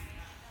it?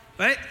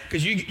 Right?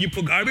 Because you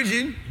put garbage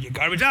in, you get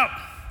garbage out.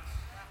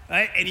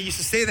 Right? And he used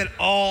to say that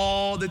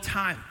all the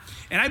time.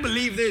 And I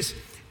believe this.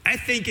 I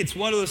think it's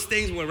one of those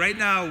things where right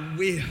now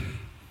we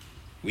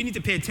need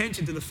to pay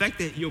attention to the fact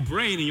that your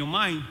brain and your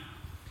mind,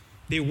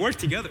 they work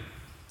together.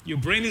 Your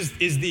brain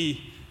is the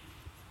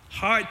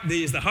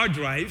hard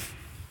drive.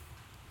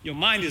 Your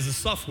mind is the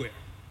software.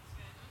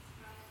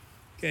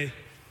 Okay?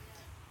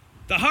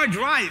 The hard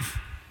drive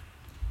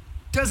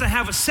doesn't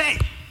have a say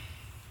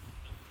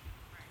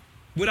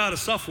without a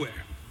software.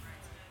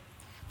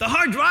 The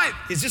hard drive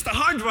is just a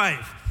hard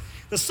drive.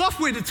 The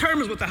software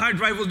determines what the hard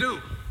drive will do.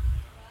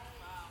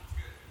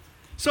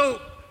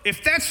 So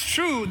if that's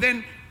true,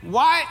 then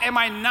why am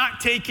I not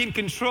taking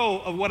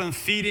control of what I'm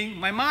feeding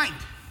my mind?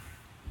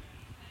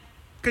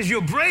 Because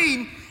your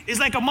brain is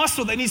like a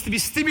muscle that needs to be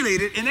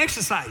stimulated and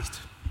exercised.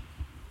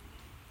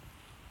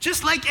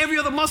 Just like every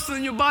other muscle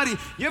in your body.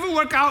 You ever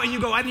work out and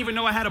you go, I didn't even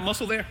know I had a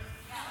muscle there?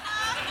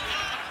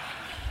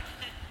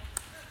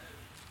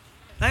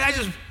 Like, I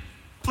just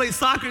played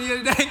soccer the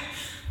other day.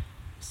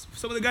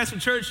 Some of the guys from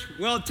church,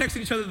 well,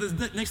 texted each other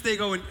the next day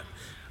going,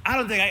 I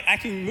don't think I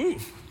can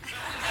move.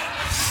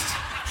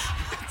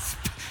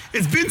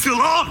 It's been too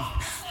long.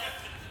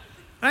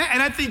 Right?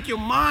 And I think your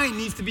mind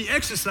needs to be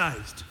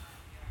exercised.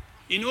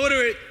 In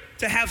order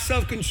to have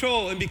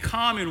self-control and be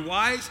calm and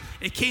wise,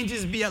 it can't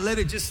just be, let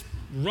it just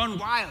run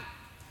wild.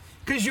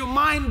 Because your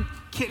mind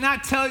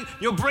cannot tell you,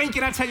 your brain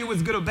cannot tell you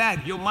what's good or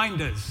bad. Your mind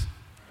does.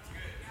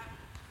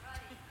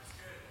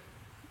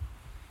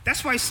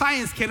 That's why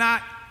science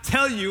cannot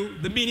tell you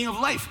the meaning of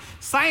life.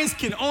 Science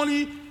can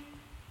only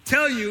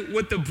tell you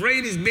what the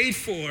brain is made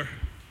for.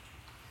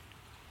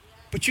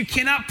 But you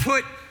cannot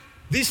put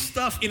this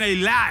stuff in a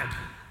lab.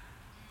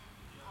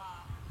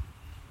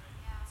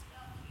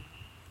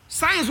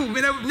 Science will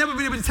never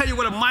be able to tell you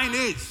what a mind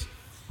is.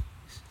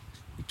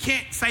 You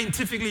can't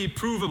scientifically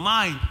prove a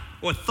mind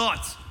or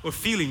thoughts or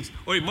feelings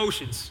or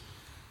emotions.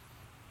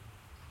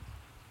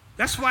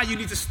 That's why you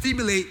need to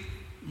stimulate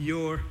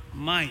your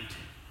mind.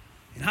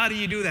 And how do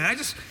you do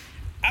that?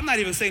 I'm not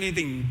even saying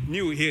anything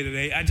new here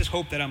today. I just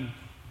hope that I'm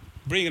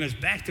bringing us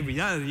back to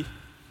reality.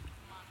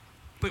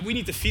 But we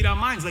need to feed our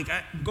minds. Like,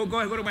 go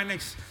ahead, go to my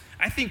next.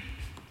 I think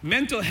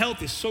mental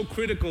health is so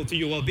critical to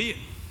your well-being.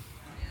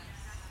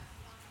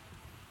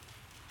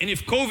 And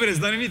if COVID has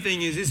done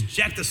anything, is it's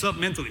jacked us up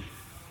mentally.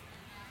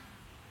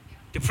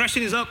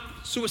 Depression is up,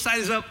 suicide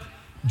is up,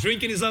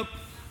 drinking is up,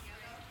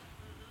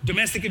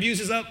 domestic abuse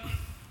is up.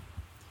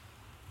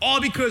 All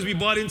because we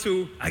bought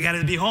into, I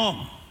gotta be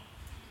home.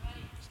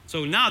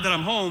 So now that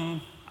I'm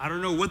home, I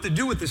don't know what to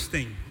do with this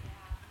thing.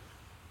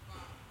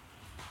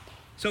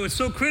 So it's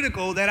so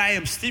critical that I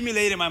am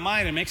stimulating my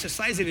mind, I'm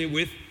exercising it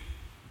with,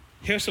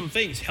 here's some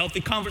things, healthy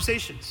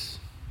conversations.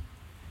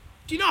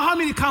 Do you know how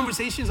many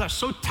conversations are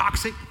so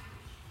toxic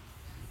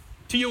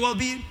to your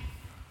well-being?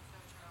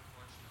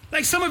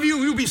 Like, some of you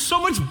will be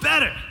so much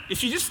better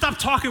if you just stop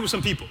talking with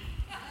some people.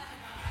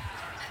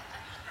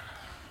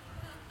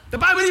 The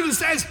Bible even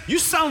says you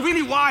sound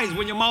really wise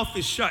when your mouth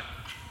is shut.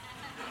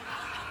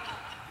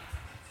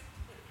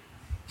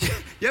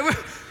 You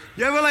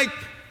ever like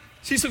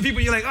see some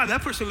people, you're like, oh,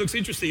 that person looks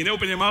interesting, and they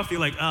open their mouth,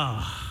 you're like,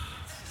 oh,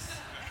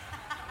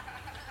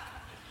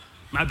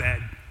 my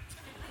bad.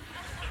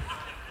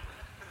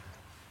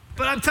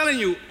 But I'm telling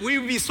you, we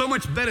would be so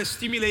much better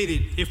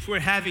stimulated if we're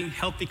having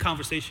healthy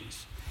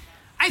conversations.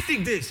 I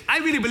think this, I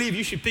really believe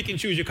you should pick and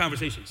choose your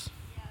conversations.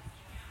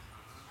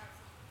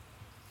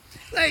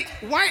 Like,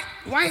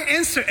 why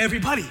answer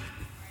everybody?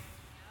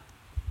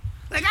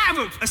 Like I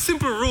have a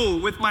simple rule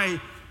with my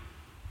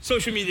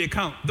social media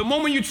account. The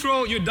moment you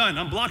troll, you're done.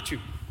 I'm blocked you.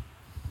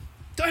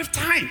 Don't have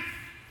time.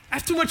 I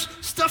have too much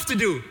stuff to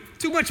do.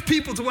 Too much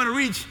people to want to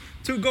reach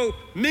to go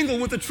mingle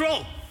with a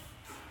troll.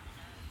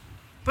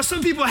 But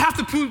some people have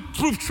to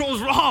prove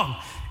trolls wrong.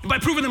 And by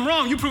proving them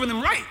wrong, you're proving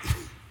them right.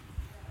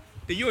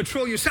 That you're a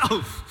troll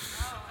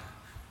yourself.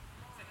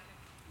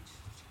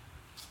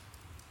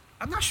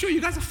 I'm not sure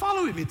you guys are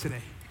following me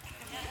today.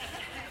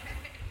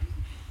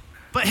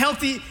 But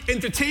healthy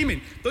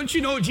entertainment. Don't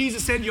you know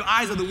Jesus said your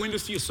eyes are the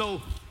windows to your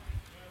soul?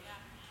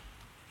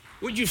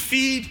 What you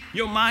feed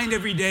your mind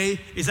every day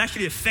is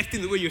actually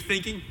affecting the way you're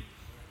thinking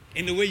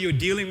and the way you're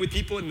dealing with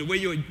people and the way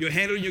you're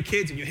handling your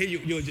kids and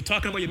you're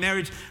talking about your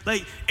marriage.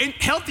 Like, and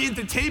healthy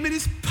entertainment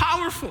is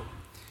powerful.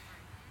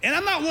 And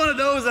I'm not one of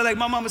those that like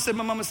my mama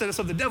said it's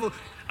of the devil.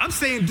 I'm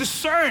saying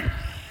discern.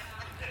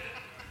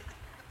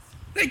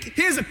 Like,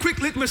 here's a quick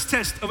litmus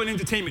test of an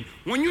entertainment.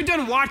 When you're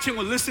done watching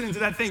or listening to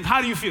that thing,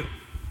 how do you feel?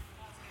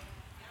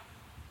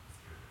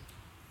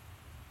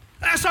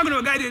 I was talking to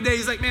a guy the other day.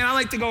 He's like, man, I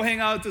like to go hang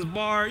out at this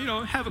bar,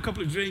 have a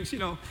couple of drinks,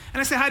 And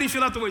I said, how do you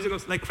feel afterwards? He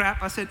goes, like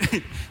crap. I said,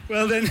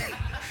 well then,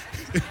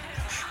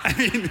 I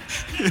mean,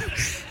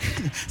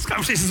 this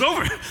conversation's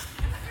over.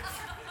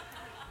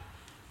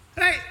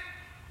 Right?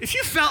 If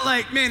you felt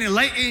like, man,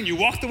 enlightened, you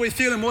walked away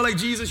feeling more like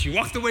Jesus, you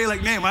walked away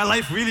like, man, my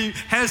life really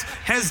has,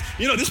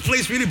 this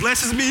place really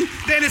blesses me,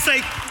 then it's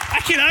like, I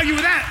can't argue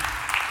with that.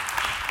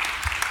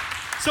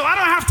 So I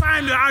don't have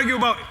time to argue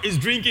about is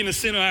drinking a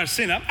sin or not a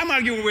sin. I'm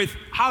arguing with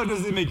how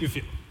does it make you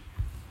feel?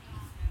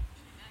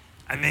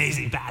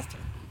 Amazing, pastor.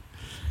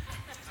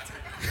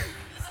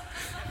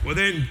 Well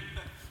then,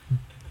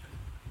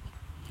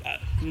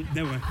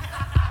 never mind.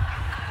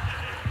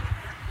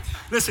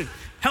 Listen,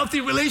 healthy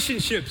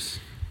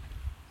relationships.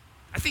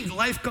 I think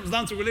life comes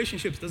down to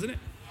relationships, doesn't it?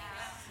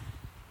 Yes.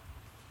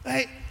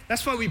 Right?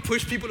 That's why we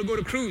push people to go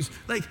to cruise.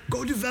 Like,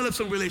 go develop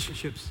some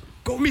relationships.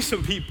 Go meet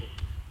some people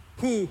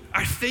who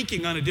are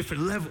thinking on a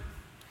different level.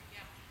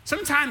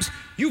 Sometimes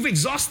you've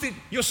exhausted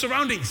your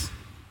surroundings.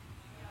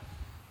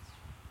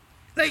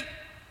 Like,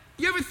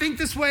 you ever think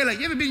this way? Like,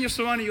 you ever been in your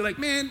surrounding, you're like,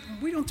 man,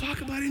 we don't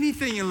talk about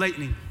anything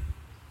enlightening.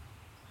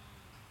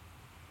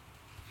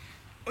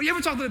 Or you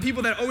ever talk to the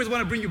people that always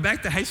want to bring you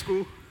back to high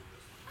school?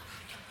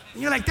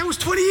 And you're like, that was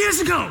 20 years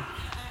ago.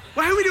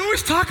 Why do we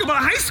always talk about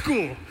high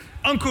school,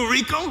 Uncle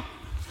Rico?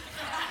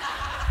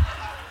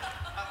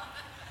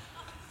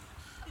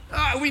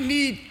 We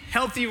need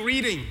healthy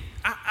reading.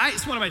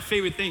 It's one of my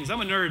favorite things. I'm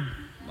a nerd.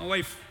 My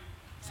wife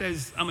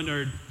says I'm a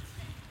nerd.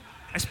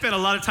 I spend a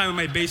lot of time in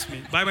my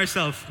basement by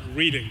myself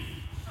reading.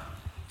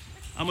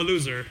 I'm a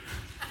loser.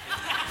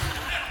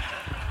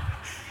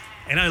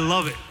 And I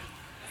love it.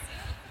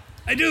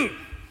 I do.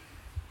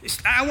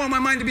 I want my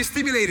mind to be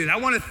stimulated. I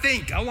want to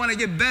think. I want to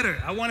get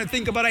better. I want to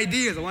think about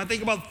ideas. I want to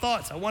think about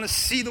thoughts. I want to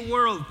see the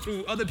world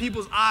through other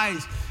people's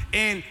eyes.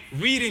 And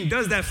reading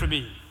does that for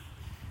me.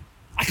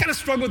 I kind of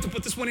struggled to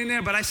put this one in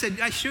there, but I said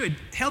I should.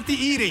 Healthy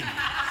eating.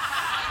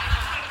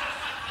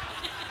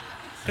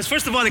 Because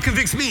first of all, it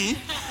convicts me.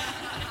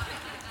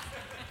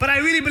 But I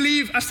really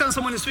believe, I was telling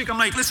someone this week, I'm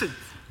like, listen,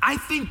 I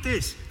think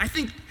this. I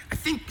think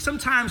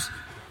sometimes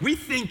we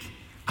think,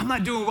 I'm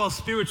not doing well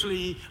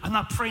spiritually, I'm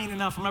not praying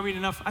enough, I'm not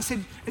reading enough. I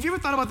said, have you ever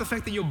thought about the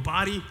fact that your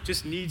body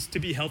just needs to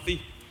be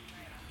healthy?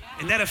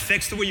 And that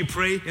affects the way you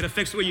pray, it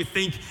affects the way you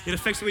think, it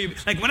affects the way you,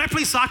 like when I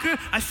play soccer,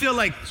 I feel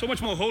like so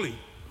much more holy.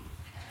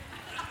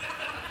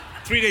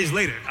 3 days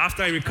later,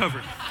 after I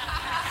recover.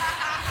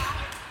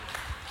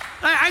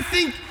 I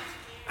think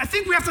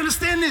we have to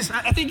understand this.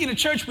 I think in the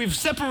church we've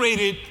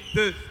separated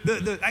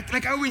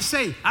like I always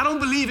say, I don't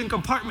believe in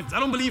compartments. I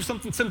don't believe some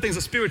things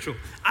are spiritual.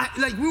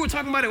 Like we were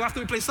talking about it after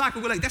we play soccer,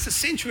 we're like, that's a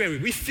sanctuary.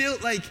 We feel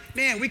like,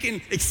 man, we can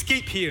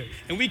escape here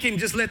and we can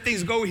just let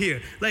things go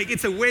here. Like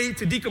it's a way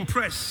to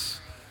decompress.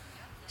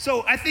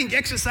 So I think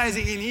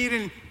exercising and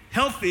eating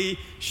healthy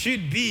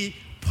should be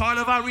part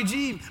of our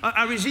routine.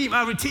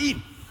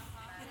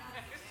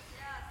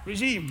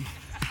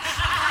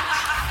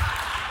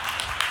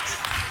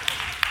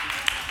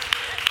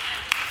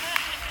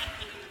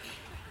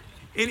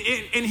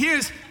 And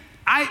here's,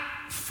 I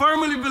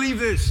firmly believe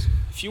this.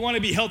 If you want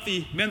to be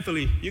healthy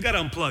mentally, you got to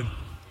unplug.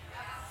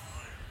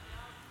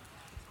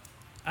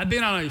 I've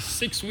been on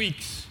 6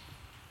 weeks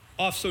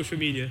off social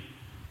media.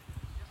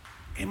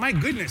 And my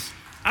goodness,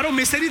 I don't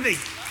miss anything.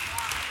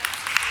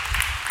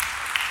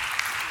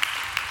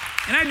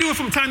 And I do it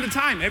from time to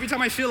time, every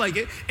time I feel like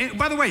it. And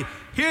by the way,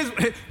 here's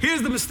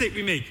the mistake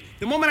we make.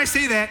 The moment I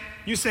say that,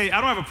 you say, I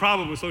don't have a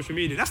problem with social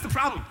media. That's the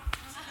problem.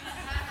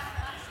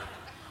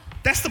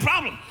 That's the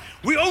problem.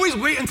 We always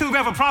wait until we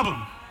have a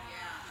problem.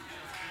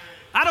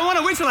 I don't want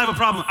to wait till I have a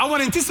problem. I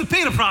want to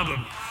anticipate a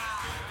problem.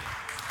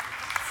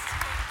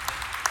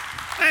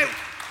 Hey,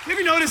 have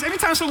you noticed, every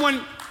time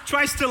someone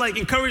tries to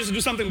encourage us to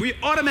do something, we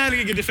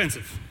automatically get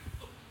defensive.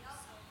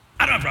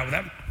 I don't have a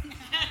problem with that.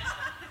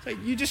 It's like,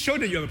 you just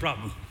showed that you have a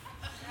problem.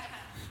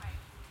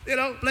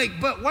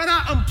 But why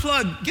not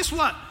unplug? Guess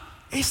what?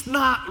 It's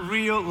not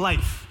real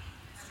life.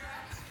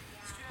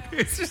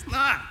 It's just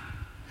not.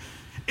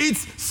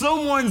 It's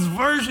someone's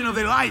version of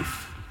their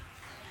life.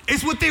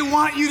 It's what they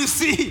want you to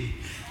see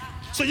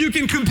so you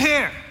can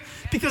compare,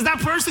 because that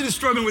person is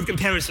struggling with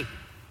comparison.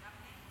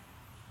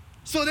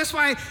 So that's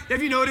why,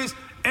 have you noticed,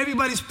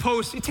 everybody's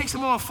post, it takes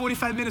them all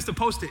 45 minutes to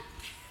post it.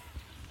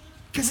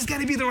 Because it's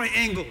got to be the right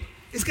angle.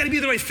 It's got to be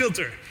the right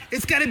filter.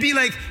 It's got to be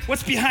like,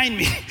 what's behind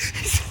me?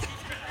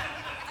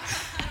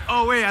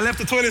 Oh, wait, I left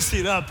the toilet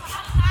seat up.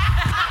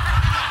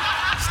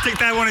 Let's take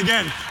that one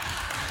again.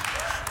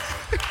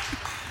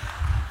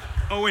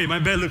 Oh, wait, my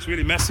bed looks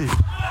really messy.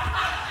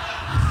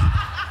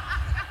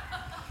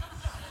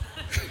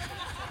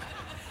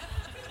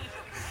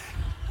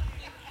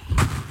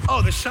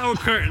 Oh, the shower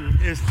curtain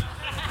is,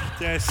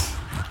 yes.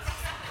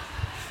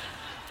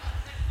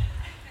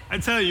 I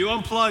tell you, you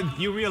unplug,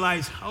 you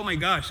realize, oh my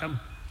gosh, I'm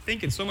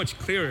thinking so much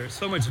clearer,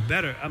 so much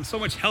better. I'm so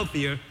much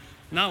healthier,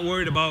 not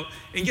worried about,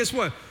 and guess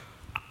what?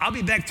 I'll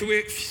be back to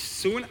it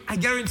soon. I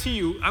guarantee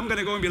you, I'm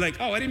gonna go and be like,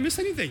 oh, I didn't miss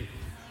anything.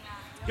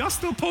 Y'all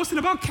still posting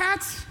about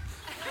cats?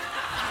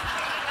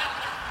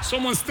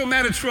 Someone's still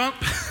mad at Trump?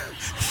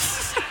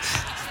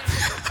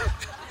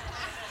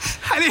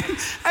 I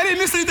didn't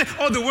miss anything.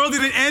 Oh, the world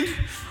didn't end?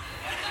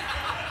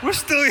 We're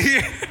still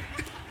here.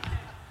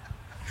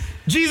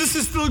 Jesus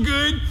is still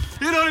good.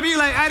 You know what I mean?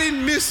 Like, I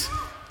didn't miss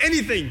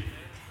anything.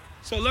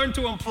 So learn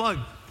to unplug.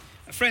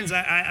 Friends,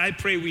 I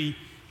pray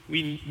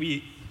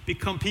we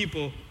become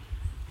people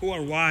who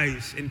are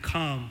wise and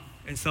calm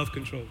and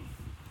self-controlled.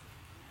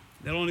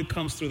 That only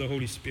comes through the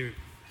Holy Spirit.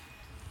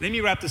 Let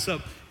me wrap this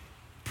up.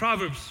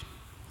 Proverbs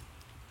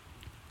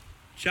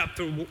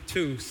chapter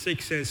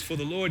 2:6 says, "For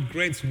the Lord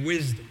grants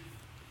wisdom.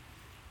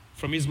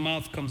 From his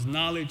mouth comes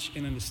knowledge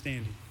and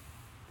understanding."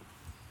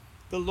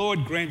 The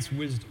Lord grants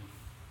wisdom.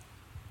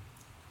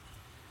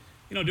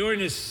 You know, during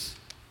this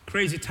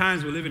crazy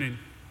times we're living in,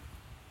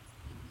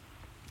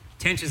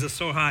 tensions are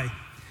so high.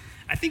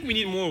 I think we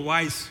need more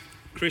wise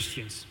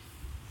Christians.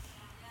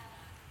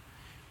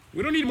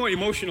 We don't need more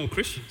emotional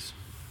Christians.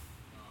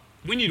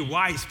 We need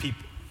wise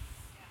people.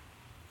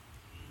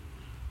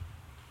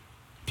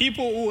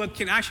 People who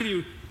can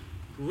actually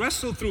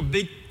wrestle through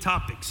big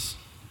topics.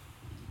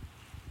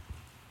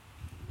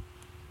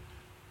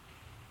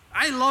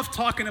 I love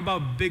talking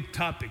about big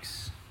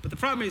topics, but the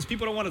problem is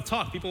people don't want to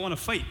talk. People want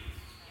to fight.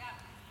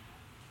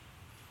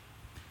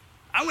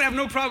 I would have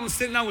no problem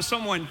sitting down with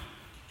someone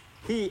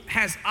who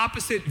has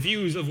opposite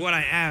views of what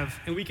I have,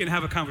 and we can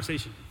have a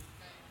conversation.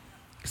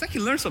 Because I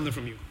can learn something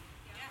from you.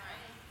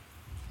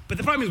 But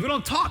the problem is we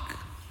don't talk.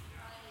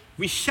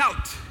 We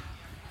shout.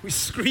 We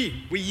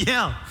scream. We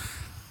yell.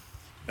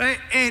 Right?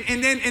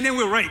 And then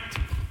we're right.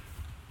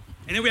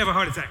 And then we have a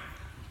heart attack.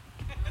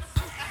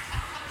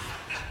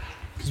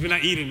 Because we're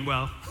not eating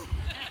well.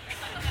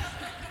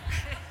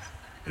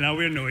 And now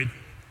we're annoyed.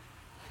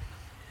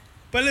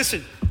 But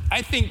listen,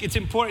 I think it's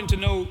important to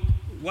know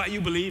what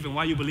you believe and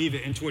why you believe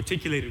it and to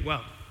articulate it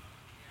well.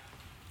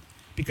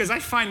 Because I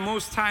find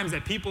most times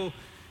that people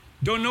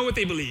don't know what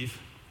they believe.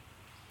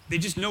 They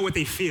just know what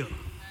they feel.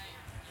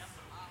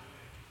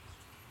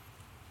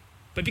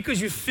 But because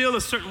you feel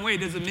a certain way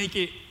doesn't make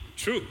it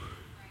true.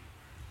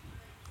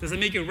 Doesn't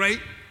make it right.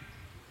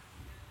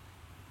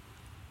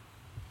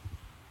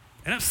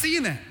 And I'm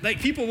seeing that. Like,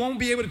 people won't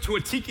be able to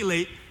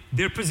articulate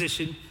their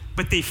position,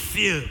 but they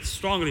feel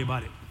strongly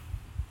about it.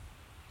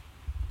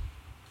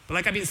 But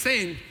like I've been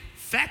saying,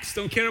 facts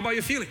don't care about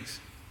your feelings.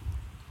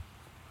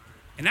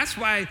 And that's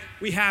why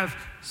we have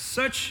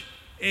such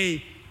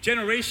a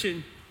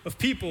generation of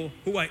people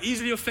who are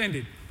easily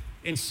offended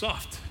and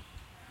soft.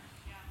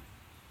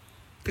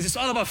 Because it's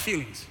all about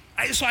feelings.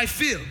 So I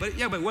feel, but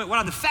what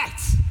are the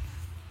facts?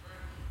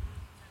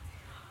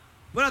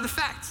 What are the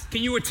facts?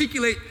 Can you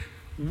articulate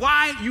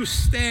why you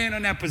stand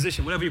on that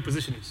position, whatever your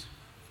position is?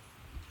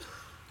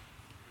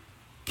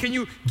 Can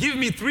you give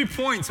me 3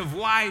 points of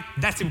why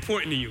that's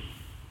important to you,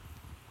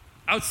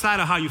 outside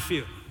of how you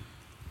feel?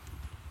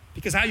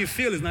 Because how you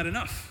feel is not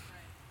enough.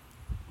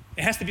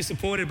 It has to be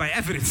supported by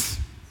evidence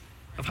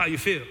of how you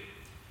feel.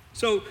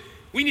 So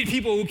we need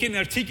people who can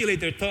articulate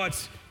their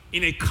thoughts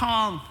in a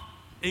calm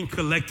and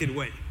collected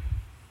way.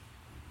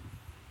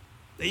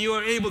 That you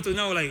are able to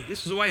know, like,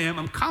 this is who I am.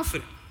 I'm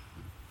confident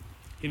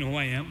in who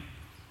I am.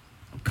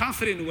 I'm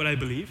confident in what I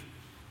believe.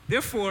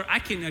 Therefore, I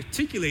can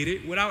articulate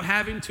it without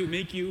having to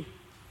make you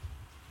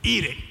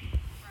eat it.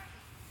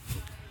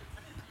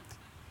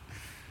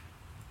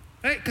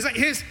 Right?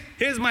 Because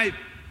here's my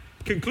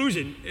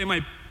conclusion,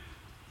 and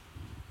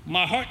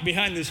my heart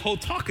behind this whole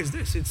talk is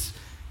this.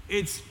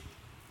 It's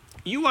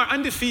you are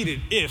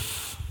undefeated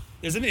if,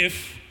 there's an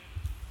if,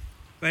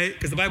 right?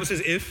 Because the Bible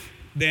says if,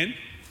 then.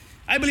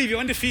 I believe you're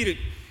undefeated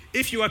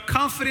if you are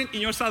confident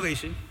in your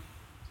salvation.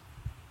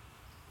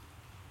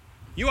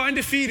 You are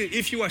undefeated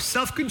if you are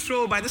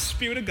self-controlled by the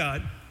Spirit of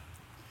God.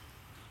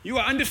 You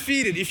are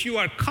undefeated if you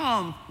are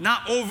calm,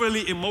 not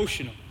overly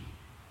emotional.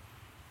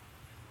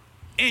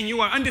 And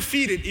you are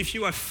undefeated if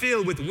you are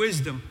filled with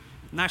wisdom,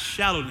 not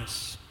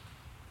shallowness.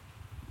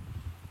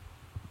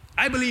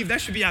 I believe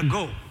that should be our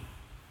goal.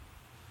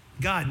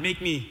 God,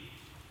 make me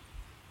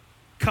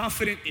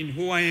confident in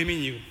who I am in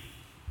you.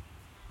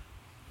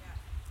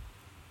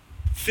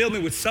 Fill me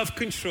with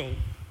self-control,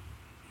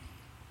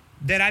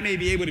 that I may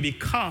be able to be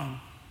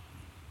calm,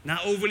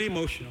 not overly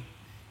emotional,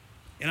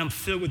 and I'm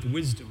filled with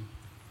wisdom.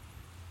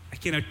 I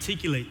can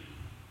articulate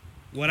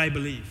what I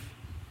believe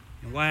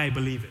and why I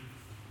believe it.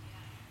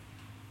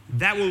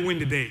 That will win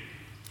the day,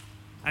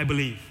 I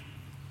believe,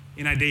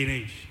 in our day and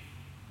age.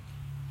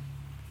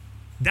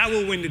 That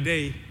will win the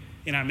day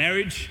in our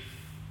marriage,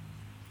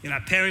 in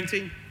our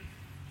parenting,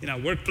 in our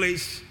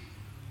workplace,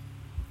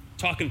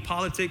 talking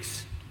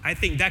politics. I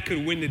think that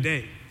could win the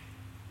day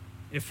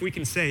if we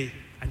can say,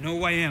 I know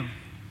who I am,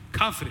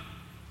 confident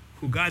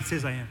who God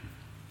says I am.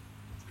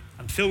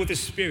 I'm filled with His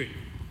Spirit.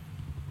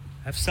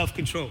 I have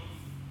self-control.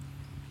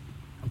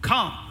 I'm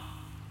calm,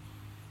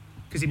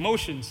 because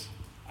emotions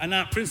are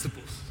not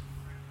principles.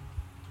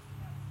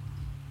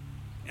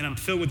 And I'm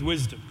filled with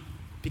wisdom.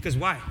 Because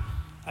why?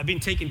 I've been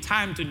taking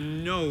time to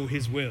know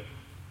His will.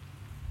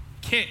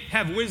 Can't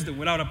have wisdom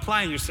without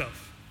applying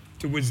yourself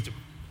to wisdom.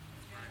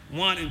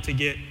 Wanting to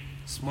get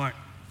smart.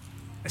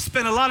 I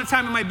spend a lot of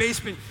time in my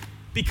basement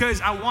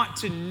because I want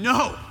to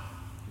know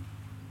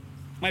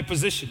my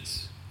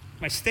positions,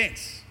 my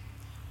stance.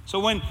 So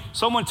when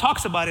someone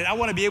talks about it, I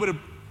want to be able to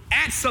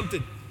add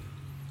something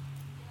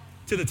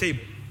to the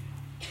table.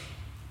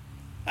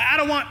 I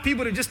don't want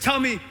people to just tell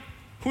me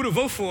who to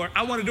vote for.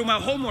 I want to do my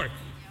homework.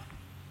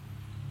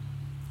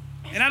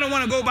 And I don't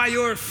want to go by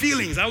your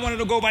feelings. I want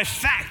to go by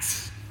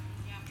facts.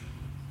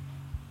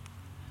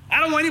 I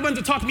don't want anyone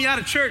to talk me out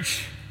of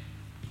church.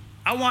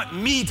 I want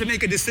me to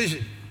make a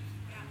decision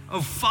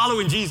of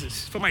following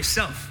Jesus for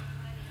myself.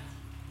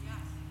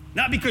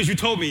 Not because you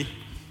told me.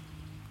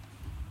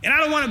 And I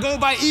don't want to go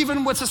by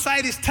even what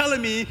society is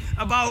telling me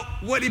about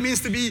what it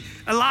means to be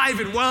alive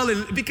and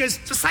well, because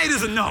society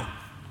doesn't know.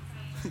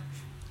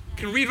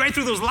 Can read right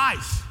through those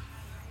lies.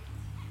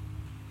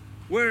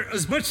 We're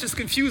as much as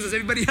confused as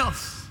everybody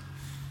else.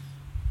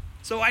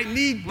 So I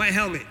need my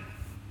helmet.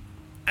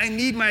 I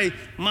need my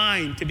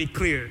mind to be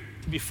clear,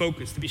 to be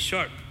focused, to be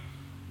sharp.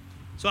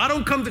 So I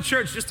don't come to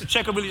church just to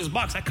check a religious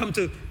box. I come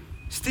to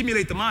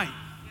stimulate the mind.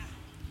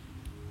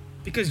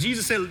 Because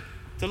Jesus said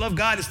to love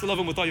God is to love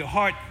Him with all your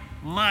heart,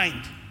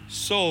 mind,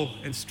 soul,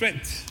 and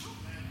strength.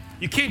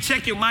 You can't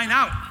check your mind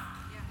out.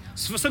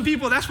 So for some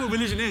people, that's what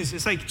religion is.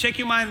 It's like check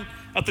your mind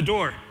out the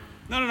door.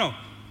 No.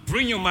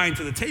 Bring your mind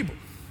to the table.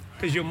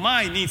 Because your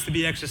mind needs to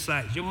be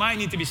exercised. Your mind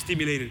needs to be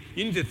stimulated.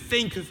 You need to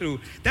think through.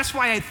 That's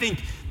why I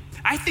think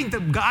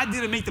that God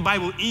didn't make the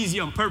Bible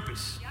easy on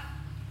purpose.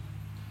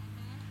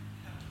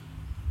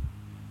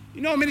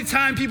 You know how many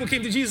times people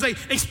came to Jesus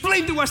like,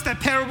 explain to us that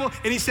parable,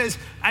 and He says,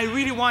 I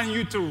really want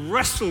you to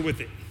wrestle with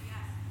it.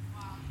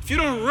 If you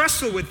don't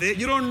wrestle with it,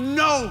 you don't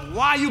know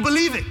why you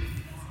believe it.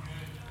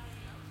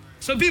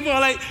 Some people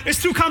are like,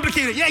 it's too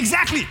complicated. Yeah,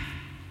 exactly.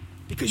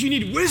 Because you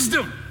need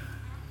wisdom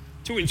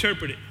to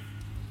interpret it.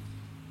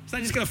 It's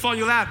not just going to fall in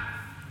your lap.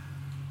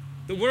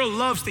 The world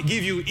loves to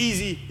give you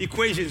easy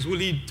equations will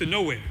lead to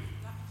nowhere.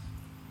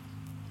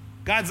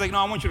 God's like, no,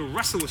 I want you to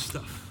wrestle with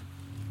stuff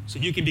so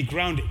you can be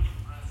grounded.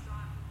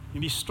 You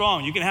can be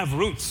strong. You can have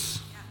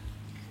roots.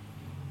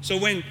 So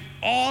when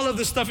all of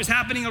the stuff is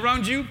happening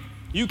around you,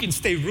 you can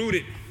stay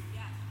rooted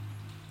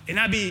and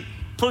not be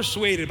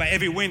persuaded by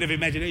every wind of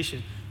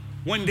imagination.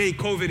 One day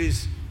COVID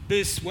is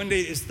this, one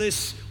day is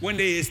this, one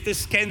day is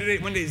this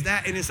candidate, one day is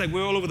that, and it's like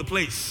we're all over the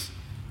place.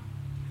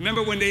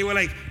 Remember when they were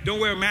like, don't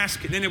wear a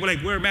mask, and then they were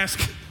like, wear a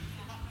mask,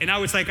 and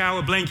now it's like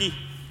our blankie.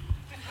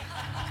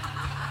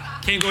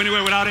 Can't go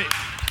anywhere without it.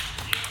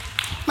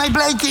 My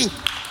blankie.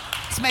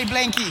 It's my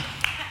blankie.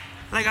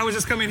 Like I was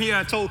just coming here,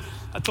 I told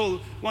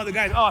one of the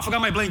guys, oh, I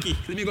forgot my blankie.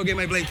 Let me go get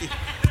my blankie.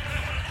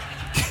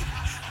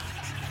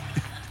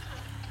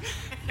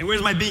 And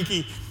where's my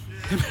binky?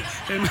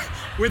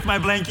 With my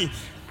blankie.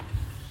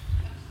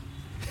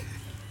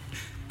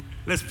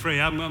 Let's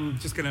pray. I'm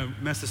just going to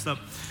mess this up.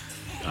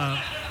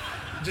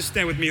 Just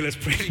stand with me. Let's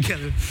pray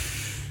together.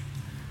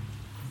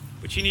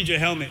 But you need your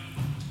helmet.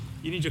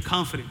 You need your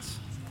confidence.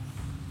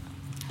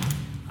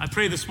 I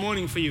pray this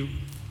morning for you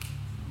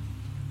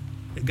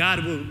that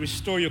God will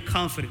restore your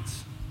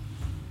confidence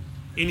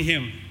in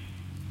Him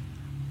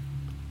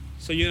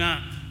so you're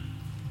not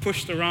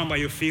pushed around by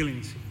your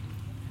feelings.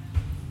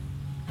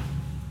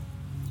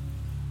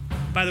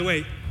 By the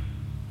way,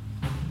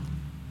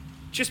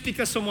 just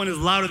because someone is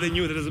louder than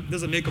you, that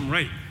doesn't make them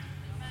right.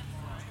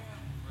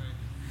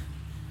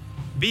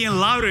 Being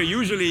louder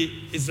usually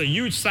is a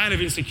huge sign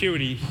of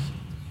insecurity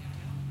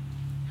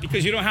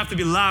because you don't have to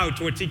be loud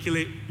to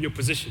articulate your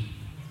position.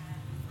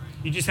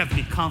 You just have to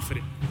be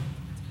confident.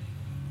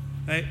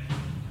 Right?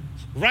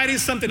 Writing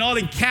something all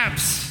in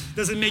caps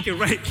doesn't make it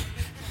right.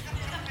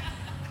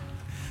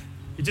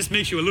 It just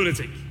makes you a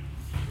lunatic.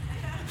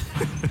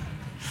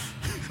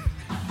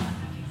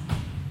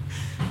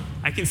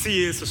 I can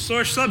see it's a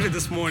sore subject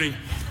this morning.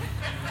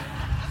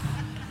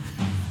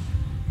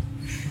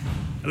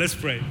 Let's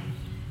pray.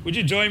 Would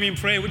you join me in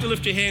prayer? Would you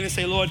lift your hand and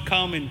say, Lord,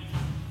 come and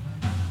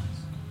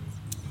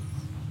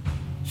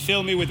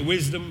fill me with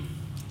wisdom.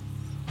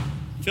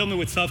 Fill me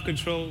with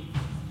self-control.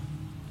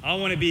 I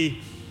want to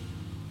be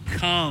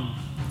calm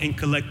and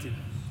collected.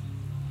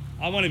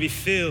 I want to be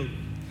filled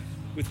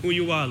with who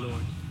you are,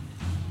 Lord,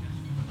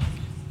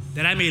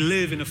 that I may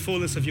live in the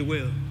fullness of your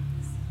will.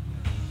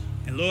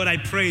 And Lord, I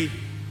pray,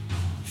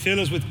 fill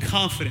us with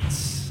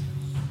confidence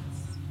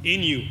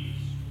in you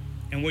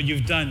and what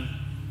you've done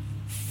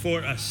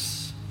for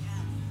us.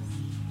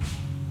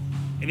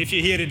 And if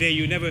you're here today,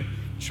 you never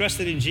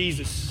trusted in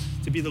Jesus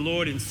to be the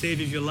Lord and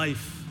Savior of your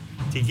life,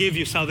 to give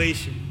you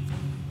salvation,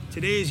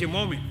 today is your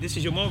moment. This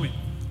is your moment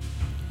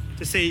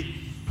to say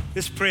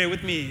this prayer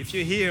with me. If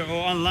you're here or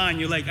online,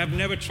 you're like, I've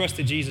never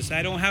trusted Jesus.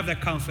 I don't have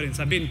that confidence.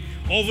 I've been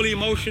overly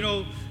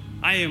emotional.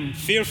 I am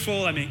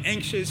fearful. I'm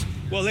anxious.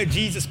 Well, let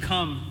Jesus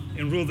come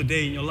and rule the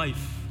day in your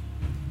life.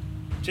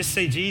 Just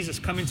say, Jesus,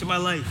 come into my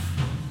life.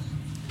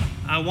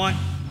 I want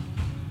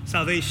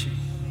salvation.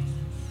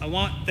 I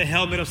want the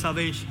helmet of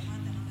salvation.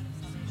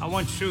 I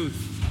want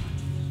truth.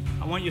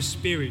 I want your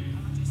spirit.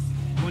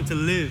 I want to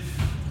live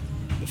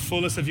the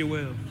fullness of your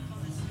will.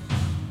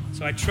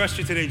 So I trust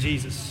you today,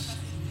 Jesus,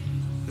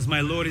 as my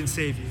Lord and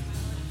Savior.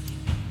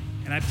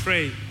 And I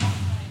pray,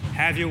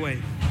 have your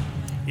way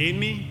in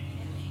me,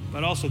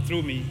 but also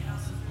through me.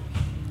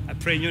 I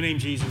pray in your name,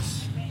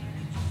 Jesus.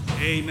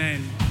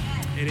 Amen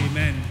and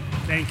amen.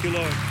 Thank you,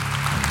 Lord.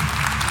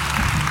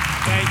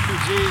 Thank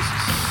you,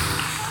 Jesus.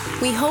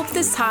 We hope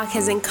this talk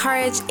has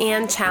encouraged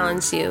and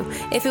challenged you.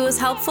 If it was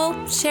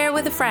helpful, share it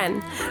with a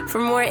friend. For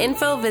more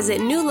info, visit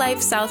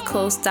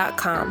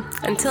newlifesouthcoast.com.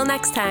 Until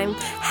next time,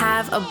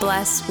 have a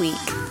blessed week.